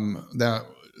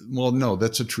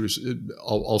 that's a truth.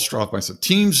 I'll start off myself.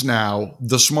 Teams now,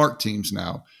 the smart teams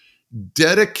now,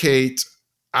 dedicate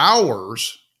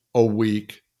hours a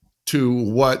week to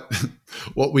what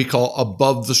we call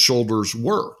above the shoulders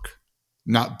work,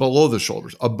 not below the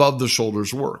shoulders, above the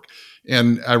shoulders work.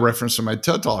 And I referenced in my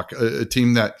TED Talk a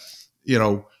team that,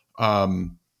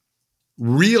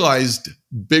 realized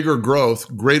bigger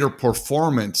growth, greater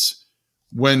performance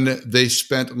when they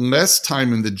spent less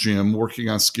time in the gym working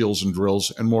on skills and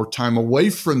drills and more time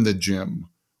away from the gym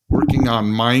working on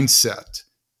mindset,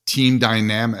 team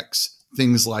dynamics,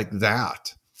 things like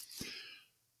that.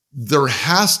 There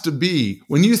has to be,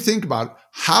 when you think about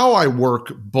how I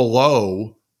work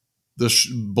below the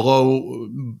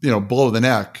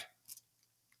neck,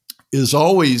 is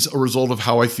always a result of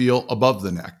how I feel above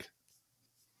the neck.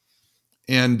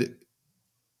 And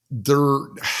there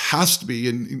has to be,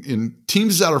 in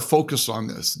teams that are focused on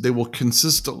this, they will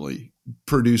consistently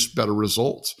produce better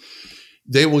results.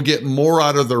 They will get more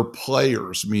out of their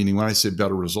players, meaning when I say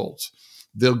better results,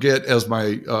 they'll get, as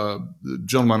my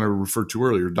gentleman I referred to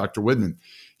earlier, Dr. Widman,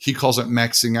 he calls it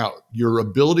maxing out. Your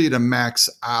ability to max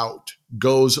out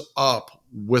goes up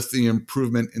with the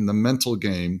improvement in the mental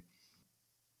game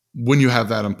when you have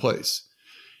that in place.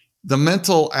 The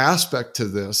mental aspect to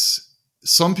this,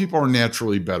 some people are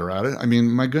naturally better at it. I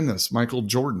mean, my goodness, Michael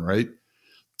Jordan, right?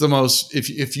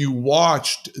 If you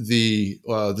watched the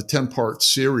 10-part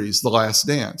series, The Last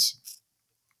Dance,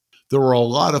 there were a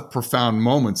lot of profound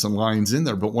moments and lines in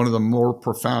there, but one of the more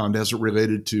profound as it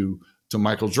related to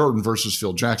Michael Jordan versus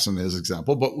Phil Jackson as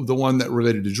example, but the one that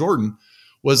related to Jordan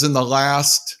was in the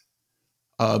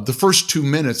first 2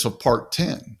 minutes of part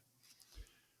 10,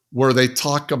 where they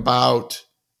talk about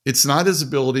it's not his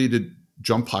ability to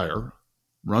jump higher,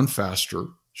 run faster,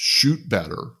 shoot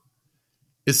better.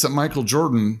 It's that Michael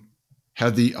Jordan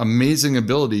had the amazing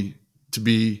ability to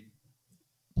be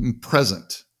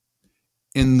present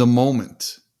in the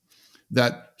moment,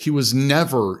 that he was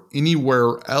never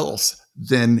anywhere else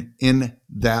than in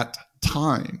that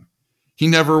time. He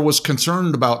never was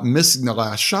concerned about missing the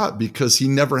last shot because he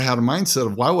never had a mindset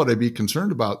of, why would I be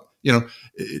concerned about,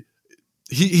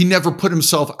 he never put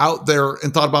himself out there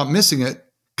and thought about missing it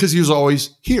because he was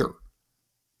always here,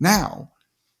 now.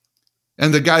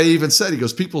 And the guy even said, he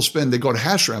goes, they go to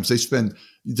hash ramps. They spend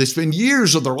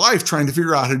years of their life trying to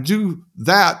figure out how to do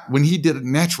that when he did it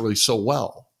naturally so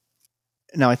well.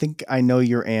 Now, I think I know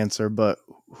your answer, but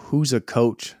who's a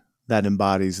coach that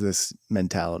embodies this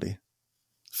mentality?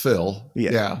 Phil.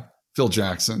 Yeah. Phil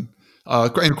Jackson.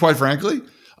 And quite frankly,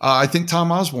 I think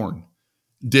Tom Osborne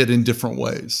did in different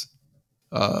ways,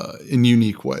 in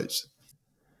unique ways.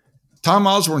 Tom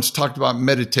Osborne's talked about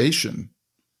meditation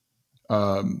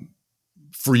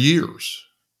for years.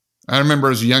 I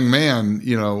remember as a young man,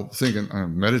 thinking,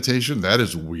 meditation, that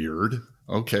is weird.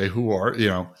 Okay,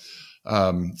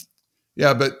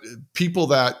 but people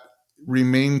that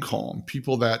remain calm,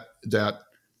 people that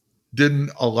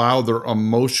didn't allow their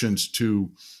emotions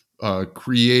to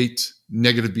create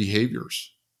negative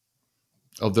behaviors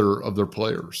of their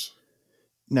players.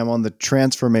 Now, on the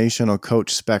transformational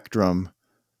coach spectrum,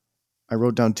 I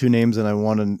wrote down 2 names, and I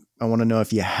want to know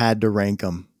if you had to rank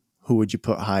them, who would you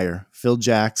put higher, Phil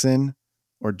Jackson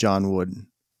or John Wooden?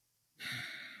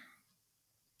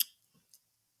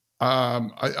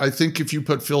 I think if you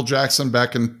put Phil Jackson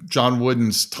back in John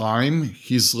Wooden's time,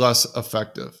 he's less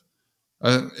effective,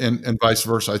 and vice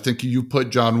versa. I think you put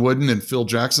John Wooden in Phil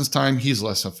Jackson's time, he's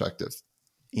less effective.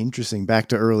 Interesting. Back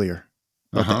to earlier,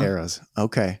 about the eras.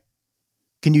 Okay.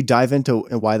 Can you dive into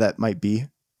why that might be?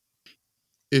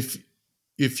 If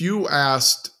you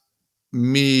asked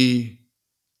me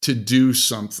to do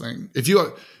something,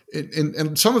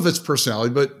 and some of it's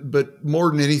personality, but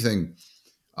more than anything,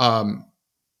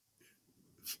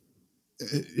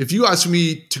 if you asked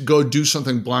me to go do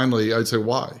something blindly, I'd say,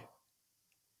 why?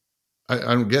 I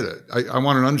don't get it. I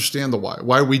want to understand the why.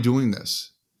 Why are we doing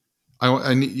this?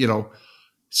 I need,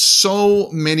 so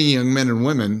many young men and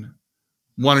women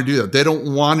want to do that. They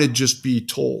don't want to just be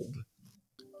told.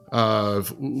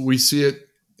 We see it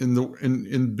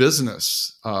in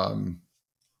business.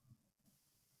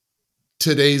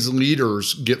 Today's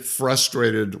leaders get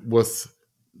frustrated with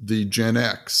the Gen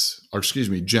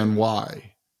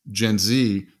Y, Gen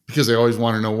Z, because they always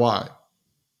want to know why.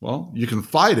 Well, you can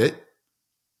fight it,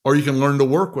 or you can learn to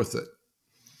work with it.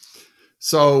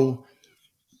 So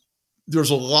there's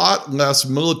a lot less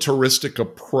militaristic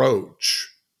approach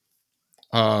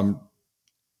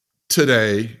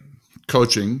today,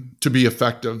 coaching, to be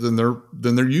effective than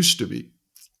there used to be.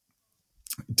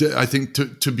 I think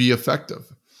to be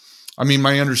effective. I mean,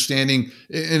 my understanding,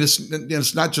 and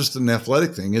it's not just an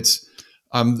athletic thing. It's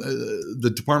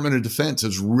the Department of Defense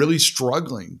is really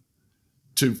struggling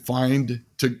to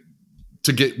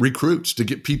get recruits, to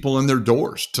get people in their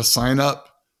doors, to sign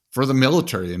up for the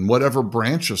military and whatever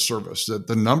branch of service. That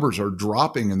the numbers are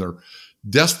dropping, and they're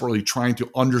desperately trying to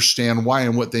understand why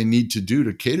and what they need to do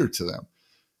to cater to them.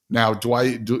 Now, do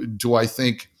I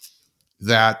think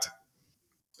that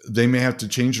they may have to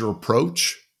change their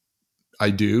approach? I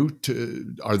do.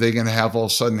 Are they going to all of a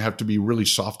sudden have to be really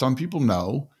soft on people?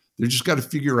 No, they just got to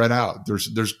figure it out. There's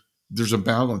a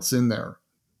balance in there.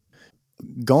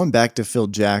 Going back to Phil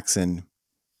Jackson,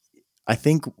 I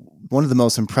think one of the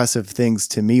most impressive things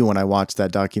to me when I watched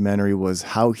that documentary was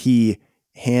how he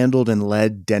handled and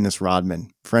led Dennis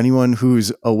Rodman. For anyone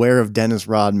who's aware of Dennis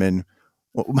Rodman,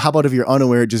 how about if you're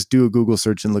unaware, just do a Google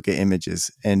search and look at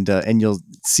images, and you'll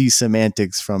see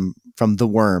semantics from the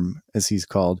worm, as he's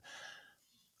called.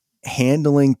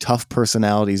 Handling tough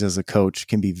personalities as a coach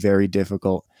can be very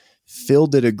difficult. Phil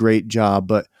did a great job,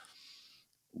 but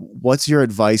what's your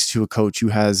advice to a coach who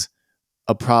has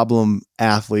a problem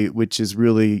athlete, which is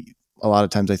really a lot of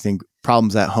times, I think,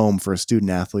 problems at home for a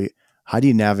student athlete? How do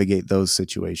you navigate those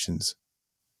situations?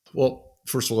 Well,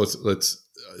 first of all, let's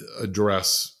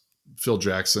address Phil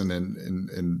Jackson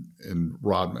and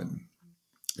Rodman.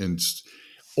 And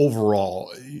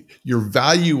overall, your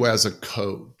value as a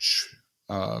coach,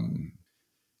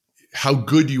 how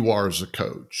good you are as a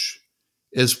coach,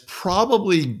 is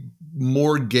probably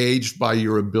more gauged by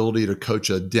your ability to coach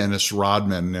a Dennis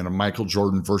Rodman and a Michael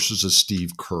Jordan versus a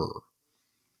Steve Kerr.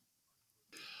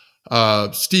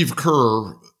 Steve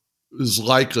Kerr is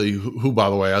likely, who by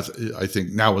the way, I think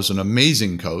now is an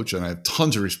amazing coach, and I have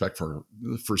tons of respect for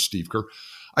Steve Kerr.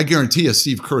 I guarantee you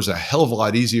Steve Kerr is a hell of a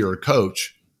lot easier to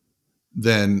coach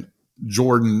than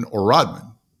Jordan or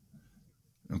Rodman.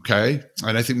 Okay?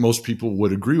 And I think most people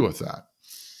would agree with that.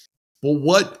 But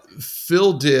what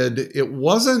Phil did, it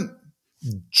wasn't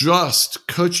just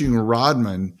coaching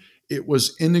Rodman, it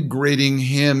was integrating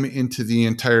him into the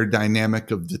entire dynamic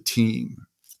of the team.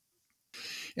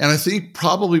 And I think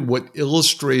probably what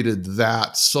illustrated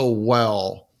that so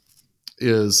well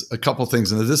is a couple of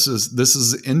things. And this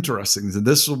is interesting. And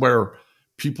this is where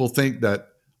people think that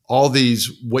all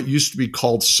these, what used to be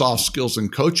called soft skills in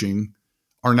coaching,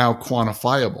 are now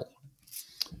quantifiable.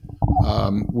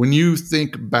 When you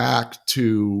think back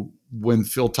to when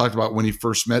Phil talked about when he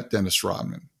first met Dennis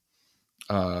Rodman,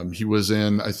 he was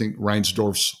in, I think,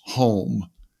 Reinsdorf's home,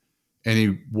 and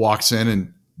he walks in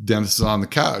and Dennis is on the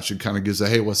couch and kind of gives a,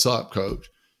 "Hey, what's up, coach?"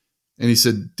 And he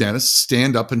said, "Dennis,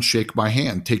 stand up and shake my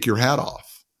hand. Take your hat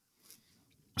off."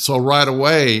 So right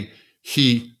away,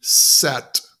 he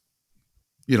set,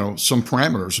 some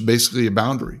parameters, basically a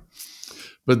boundary.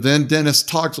 But then Dennis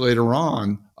talked later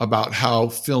on about how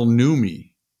Phil knew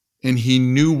me and he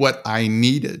knew what I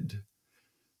needed.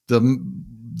 The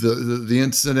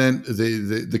incident,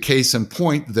 the case in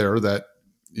point there, that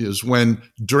is when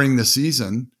during the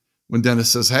season, when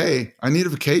Dennis says, "Hey, I need a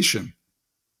vacation.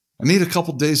 I need a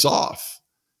couple days off."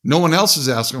 No one else is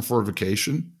asking for a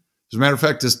vacation. As a matter of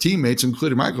fact, his teammates,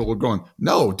 including Michael, were going,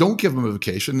 "No, don't give him a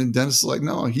vacation." And Dennis is like,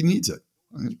 "No, he needs it.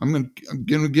 I'm going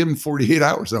to give him 48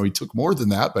 hours. Now, he took more than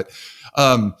that, but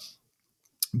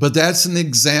that's an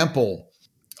example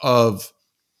of,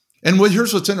 and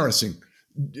here's what's interesting.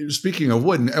 Speaking of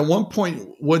Wooden, at one point,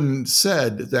 Wooden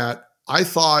said that, "I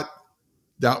thought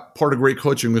that part of great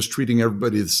coaching was treating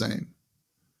everybody the same."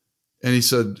 And he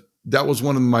said, that was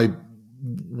one of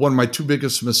my two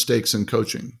biggest mistakes in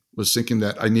coaching, was thinking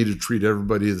that I needed to treat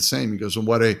everybody the same.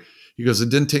 He goes, it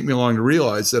didn't take me long to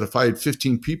realize that if I had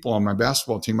 15 people on my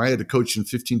basketball team, I had to coach in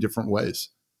 15 different ways.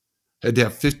 I had to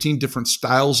have 15 different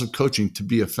styles of coaching to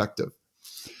be effective.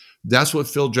 That's what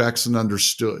Phil Jackson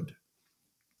understood.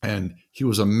 And he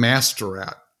was a master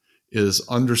at, is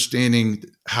understanding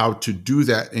how to do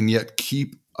that and yet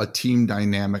keep a team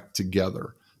dynamic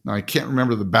together. Now, I can't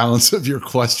remember the balance of your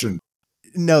question.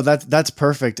 No, that's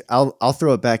perfect. I'll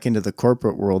throw it back into the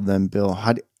corporate world then, Bill.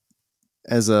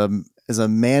 As a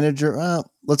manager,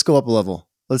 let's go up a level.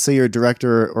 Let's say you're a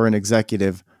director or an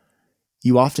executive.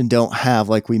 You often don't have,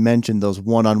 like we mentioned, those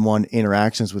one-on-one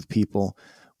interactions with people,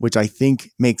 which I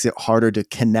think makes it harder to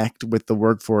connect with the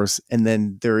workforce. And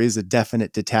then there is a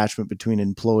definite detachment between an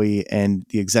employee and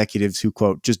the executives who,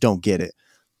 quote, just don't get it.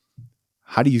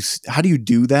 How do you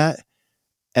do that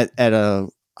at a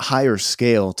higher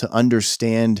scale to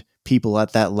understand people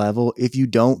at that level if you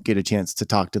don't get a chance to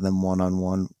talk to them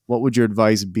one-on-one? What would your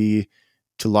advice be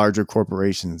to larger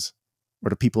corporations or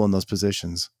to people in those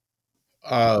positions?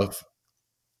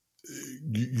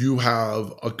 You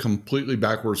have a completely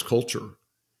backwards culture.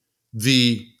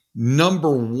 The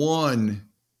number one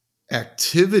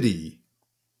activity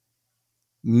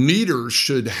leaders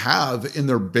should have in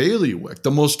their bailiwick,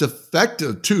 the most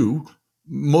effective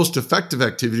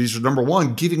activities are, number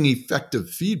one, giving effective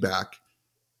feedback,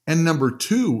 and number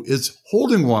two is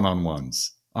holding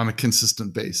one-on-ones on a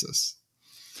consistent basis.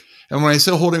 And when I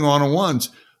say holding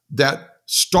one-on-ones, that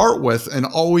start with and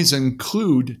always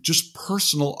include just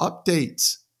personal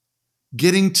updates,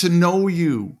 getting to know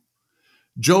you.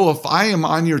 Joe, if I am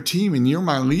on your team and you're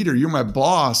my leader, you're my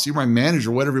boss, you're my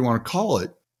manager, whatever you want to call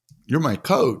it, you're my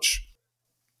coach,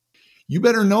 you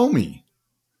better know me.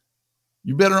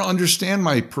 You better understand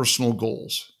my personal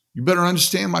goals. You better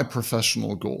understand my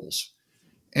professional goals.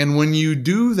 And when you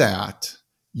do that,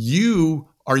 you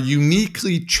are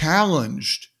uniquely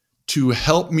challenged to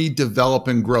help me develop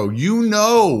and grow. You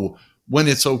know when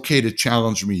it's okay to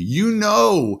challenge me. You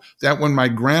know that when my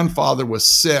grandfather was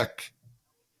sick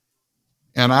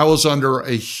and I was under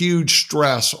a huge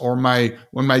stress, or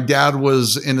when my dad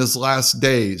was in his last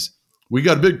days, We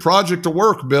got a big project to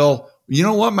work, Bill. You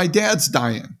know what? My dad's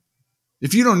dying.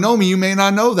 If you don't know me, you may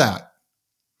not know that.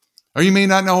 Or you may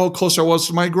not know how close I was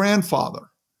to my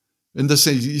grandfather. And to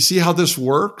say, you see how this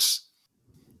works?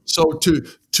 So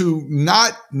to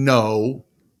not know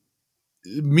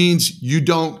means you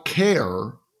don't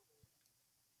care,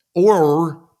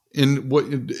 or in what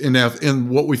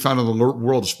we found in the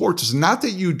world of sports is not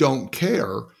that you don't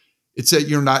care, it's that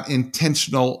you're not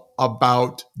intentional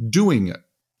about doing it.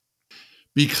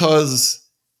 Because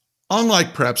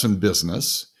unlike perhaps in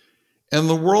business, in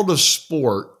the world of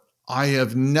sport, I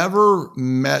have never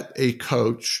met a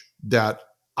coach that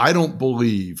I don't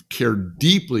believe cared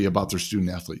deeply about their student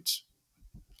athletes.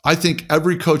 I think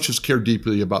every coach has cared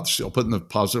deeply about the I'll put in the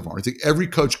positive form. I think every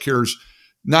coach cares,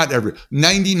 not every,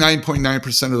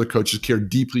 99.9% of the coaches care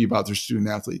deeply about their student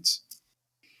athletes.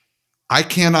 I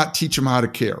cannot teach them how to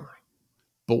care,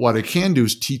 but what I can do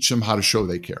is teach them how to show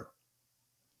they care.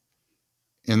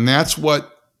 And that's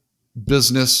what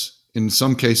business in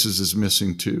some cases is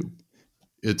missing too.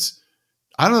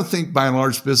 I don't think by and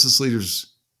large business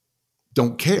leaders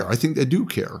don't care. I think they do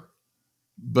care.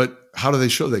 But how do they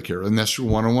show they care? And that's through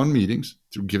one-on-one meetings,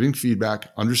 through giving feedback,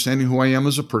 understanding who I am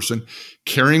as a person,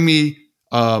 caring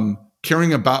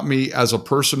about me as a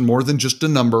person more than just a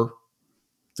number,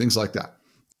 things like that.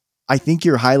 I think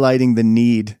you're highlighting the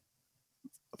need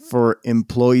for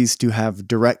employees to have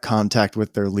direct contact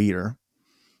with their leader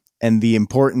and the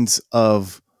importance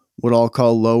of what I'll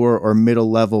call lower or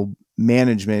middle level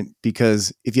management,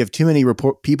 because if you have too many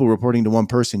people reporting to one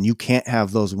person, you can't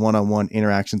have those one-on-one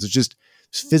interactions. It's just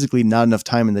physically not enough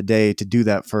time in the day to do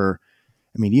that for,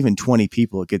 even 20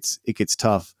 people, it gets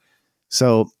tough.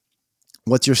 So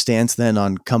what's your stance then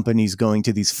on companies going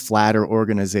to these flatter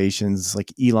organizations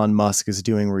like Elon Musk is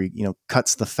doing, where he,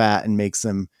 cuts the fat and makes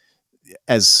them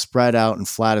as spread out and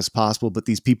flat as possible, but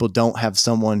these people don't have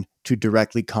someone to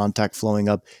directly contact flowing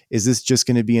up? Is this just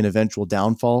going to be an eventual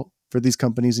downfall for these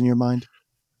companies in your mind?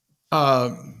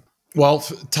 Well,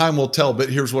 time will tell, but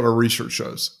here's what our research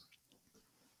shows.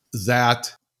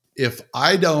 That if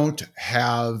I don't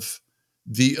have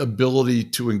the ability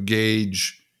to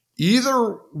engage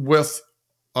either with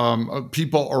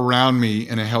people around me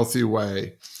in a healthy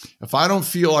way, if I don't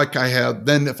feel like I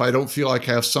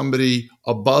have somebody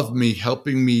above me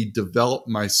helping me develop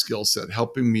my skill set,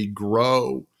 helping me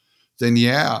grow, then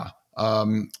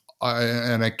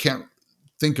I can't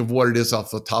think of what it is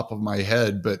off the top of my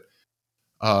head, but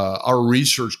our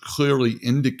research clearly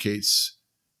indicates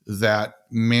that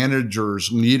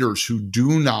managers, leaders who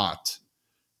do not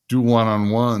do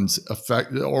one-on-ones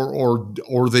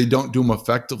or they don't do them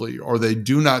effectively, or they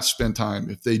do not spend time,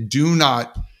 if they do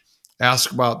not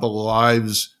ask about their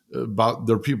lives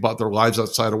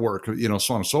outside of work, so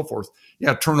on and so forth,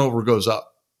 turnover goes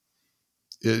up.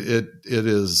 It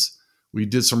is. We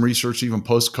did some research even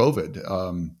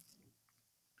post-COVID.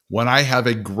 When I have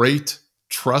a great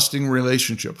trusting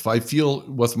relationship, if I feel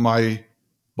with my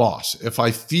boss, if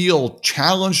I feel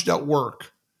challenged at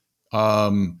work,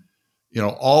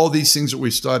 all these things that we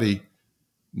study,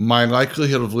 my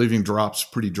likelihood of leaving drops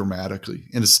pretty dramatically.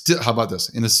 How about this?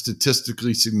 In a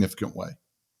statistically significant way.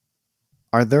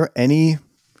 Are there any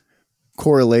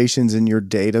correlations in your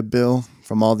data, Bill,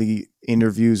 from all the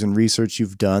interviews and research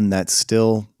you've done that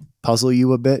still puzzle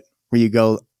you a bit, where you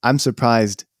go, I'm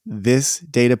surprised this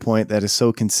data point that is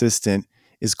so consistent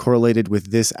is correlated with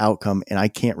this outcome and I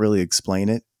can't really explain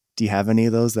it? Do you have any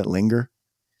of those that linger?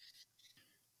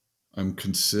 I'm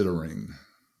considering.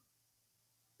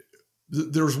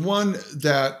 There's one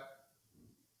that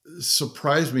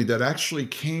surprised me that actually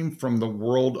came from the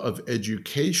world of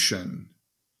education.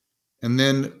 And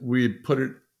then we put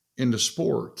it into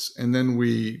sports, and then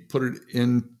we put it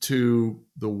into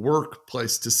the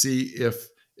workplace to see if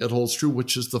it holds true,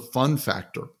 which is the fun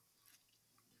factor.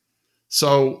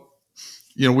 So,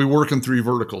 we work in three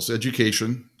verticals: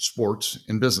 education, sports,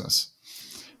 and business.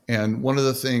 And one of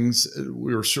the things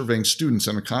we were surveying students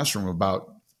in a classroom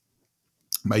about,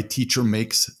 my teacher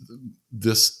makes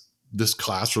this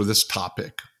class or this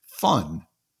topic fun.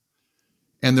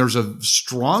 And there's a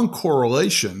strong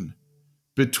correlation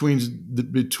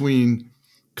between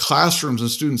classrooms and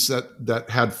students that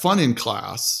had fun in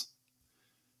class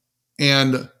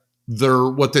and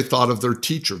what they thought of their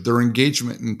teacher, their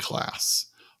engagement in class,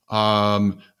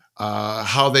 how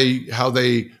they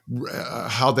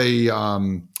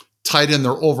tied in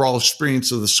their overall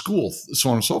experience of the school, so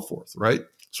on and so forth, right?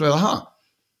 So I thought,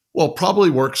 well, it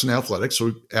probably works in athletics, so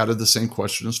we added the same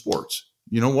question in sports.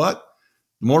 You know what?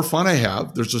 The more fun I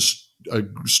have, there's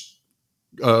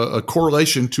a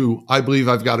correlation to, I believe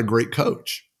I've got a great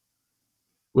coach,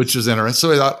 which is interesting.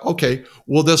 So I thought, okay,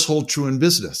 will this hold true in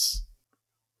business?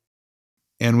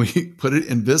 and we put it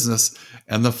in business.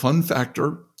 And the fun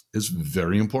factor is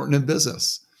very important in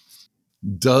business.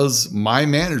 Does my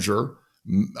manager,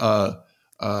 I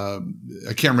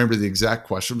can't remember the exact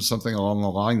question, but something along the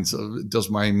lines of, does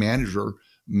my manager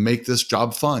make this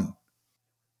job fun?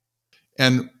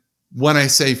 And when I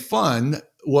say fun,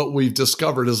 what we've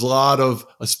discovered is a lot of,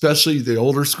 especially the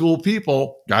older school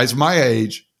people, guys my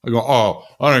age, I go, oh,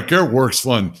 I don't care. Work's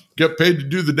fun. Get paid to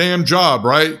do the damn job,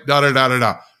 right? Da, da, da, da,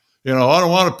 da. You know, I don't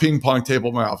want a ping pong table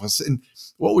in my office. And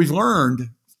what we've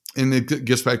learned, and it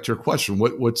gets back to your question,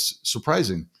 what's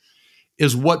surprising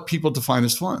is what people define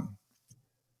as fun.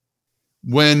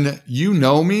 When you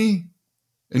know me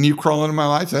and you crawl into my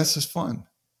life, that's just fun.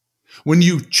 When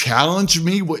you challenge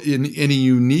me in a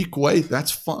unique way, that's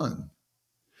fun.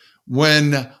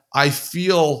 When I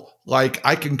feel like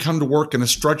I can come to work in a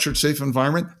structured, safe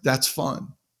environment, that's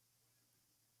fun.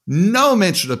 No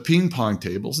mention of ping pong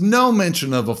tables, no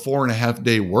mention of a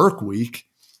 4.5-day work week.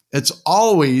 It's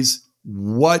always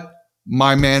what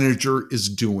my manager is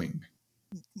doing.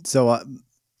 So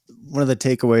one of the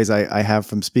takeaways I have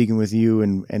from speaking with you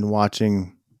and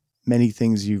watching many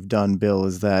things you've done, Bill,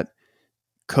 is that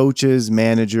coaches,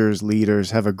 managers, leaders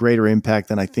have a greater impact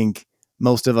than I think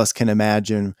most of us can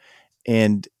imagine.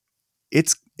 And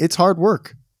it's hard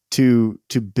work to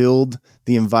build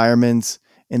the environments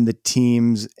and the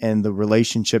teams and the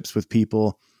relationships with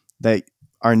people that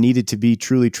are needed to be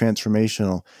truly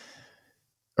transformational.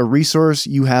 A resource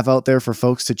you have out there for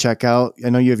folks to check out, I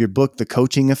know you have your book, The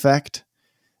Coaching Effect,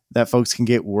 that folks can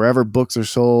get wherever books are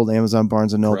sold, Amazon,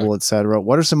 Barnes & Noble, et cetera.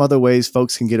 What are some other ways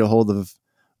folks can get a hold of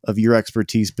your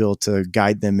expertise, Bill, to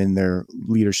guide them in their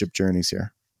leadership journeys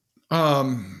here?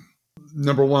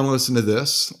 Number one, listen to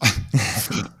this.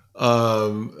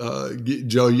 Joe,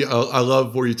 I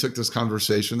love where you took this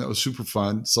conversation. That was super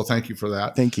fun. So thank you for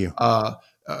that. Thank you. I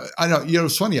know,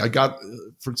 it's funny. I can't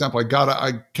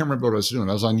remember what I was doing.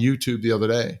 I was on YouTube the other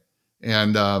day,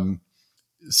 and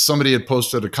somebody had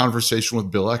posted a conversation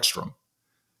with Bill Eckstrom,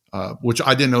 which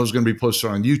I didn't know was going to be posted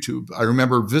on YouTube. I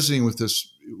remember visiting with this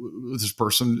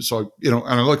person. So, and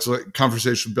I looked at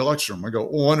conversation with Bill Eckstrom. I go,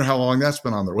 well, I wonder how long that's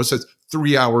been on there. What's it?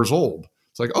 3 hours old.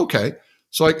 It's like, okay.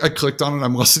 So I clicked on it.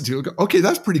 I'm listening to it. I go, okay,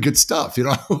 that's pretty good stuff, which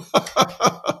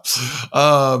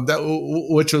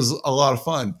was a lot of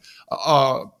fun.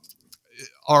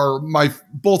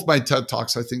 Both my TED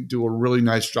Talks, I think, do a really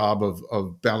nice job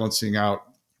of balancing out.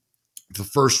 The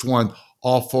first one,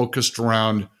 all focused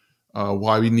around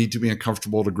why we need to be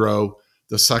uncomfortable to grow.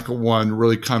 The second one,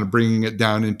 really kind of bringing it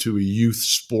down into a youth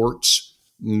sports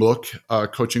look,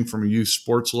 coaching from a youth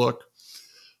sports look.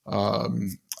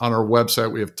 On our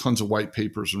website, we have tons of white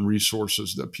papers and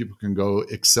resources that people can go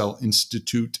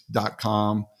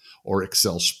excellinstitute.com or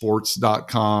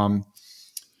excellsports.com.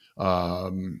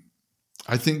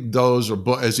 I think those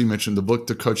are, as you mentioned, the book,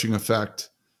 The Coaching Effect,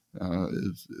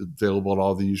 is available at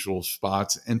all the usual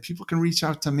spots, and people can reach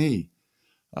out to me.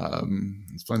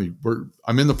 It's funny.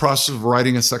 I'm in the process of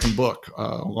writing a second book,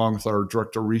 along with our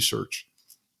director of research.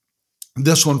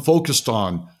 This one focused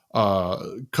on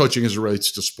coaching as it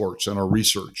relates to sports and our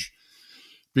research,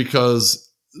 because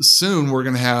soon we're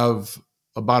going to have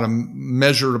about a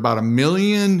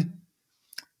million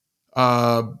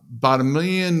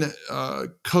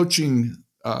coaching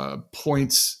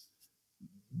points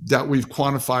that we've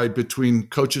quantified between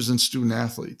coaches and student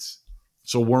athletes.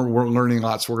 So we're learning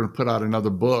lots. So we're going to put out another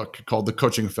book called The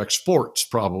Coaching Effect Sports,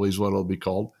 probably is what it'll be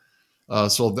called.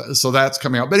 So that's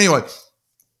coming out. But anyway,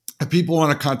 if people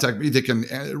want to contact me, they can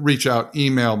reach out,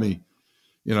 email me,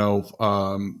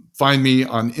 find me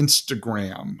on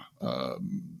Instagram,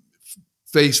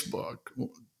 Facebook,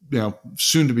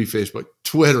 soon to be Facebook,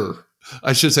 Twitter.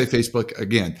 I should say Facebook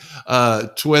again.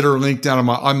 Twitter, LinkedIn.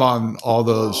 I'm on all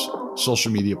those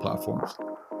social media platforms.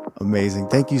 Amazing.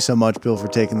 Thank you so much, Bill, for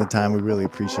taking the time. We really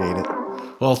appreciate it.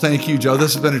 Well, thank you, Joe.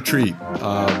 This has been a treat.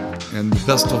 And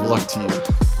best of luck to you.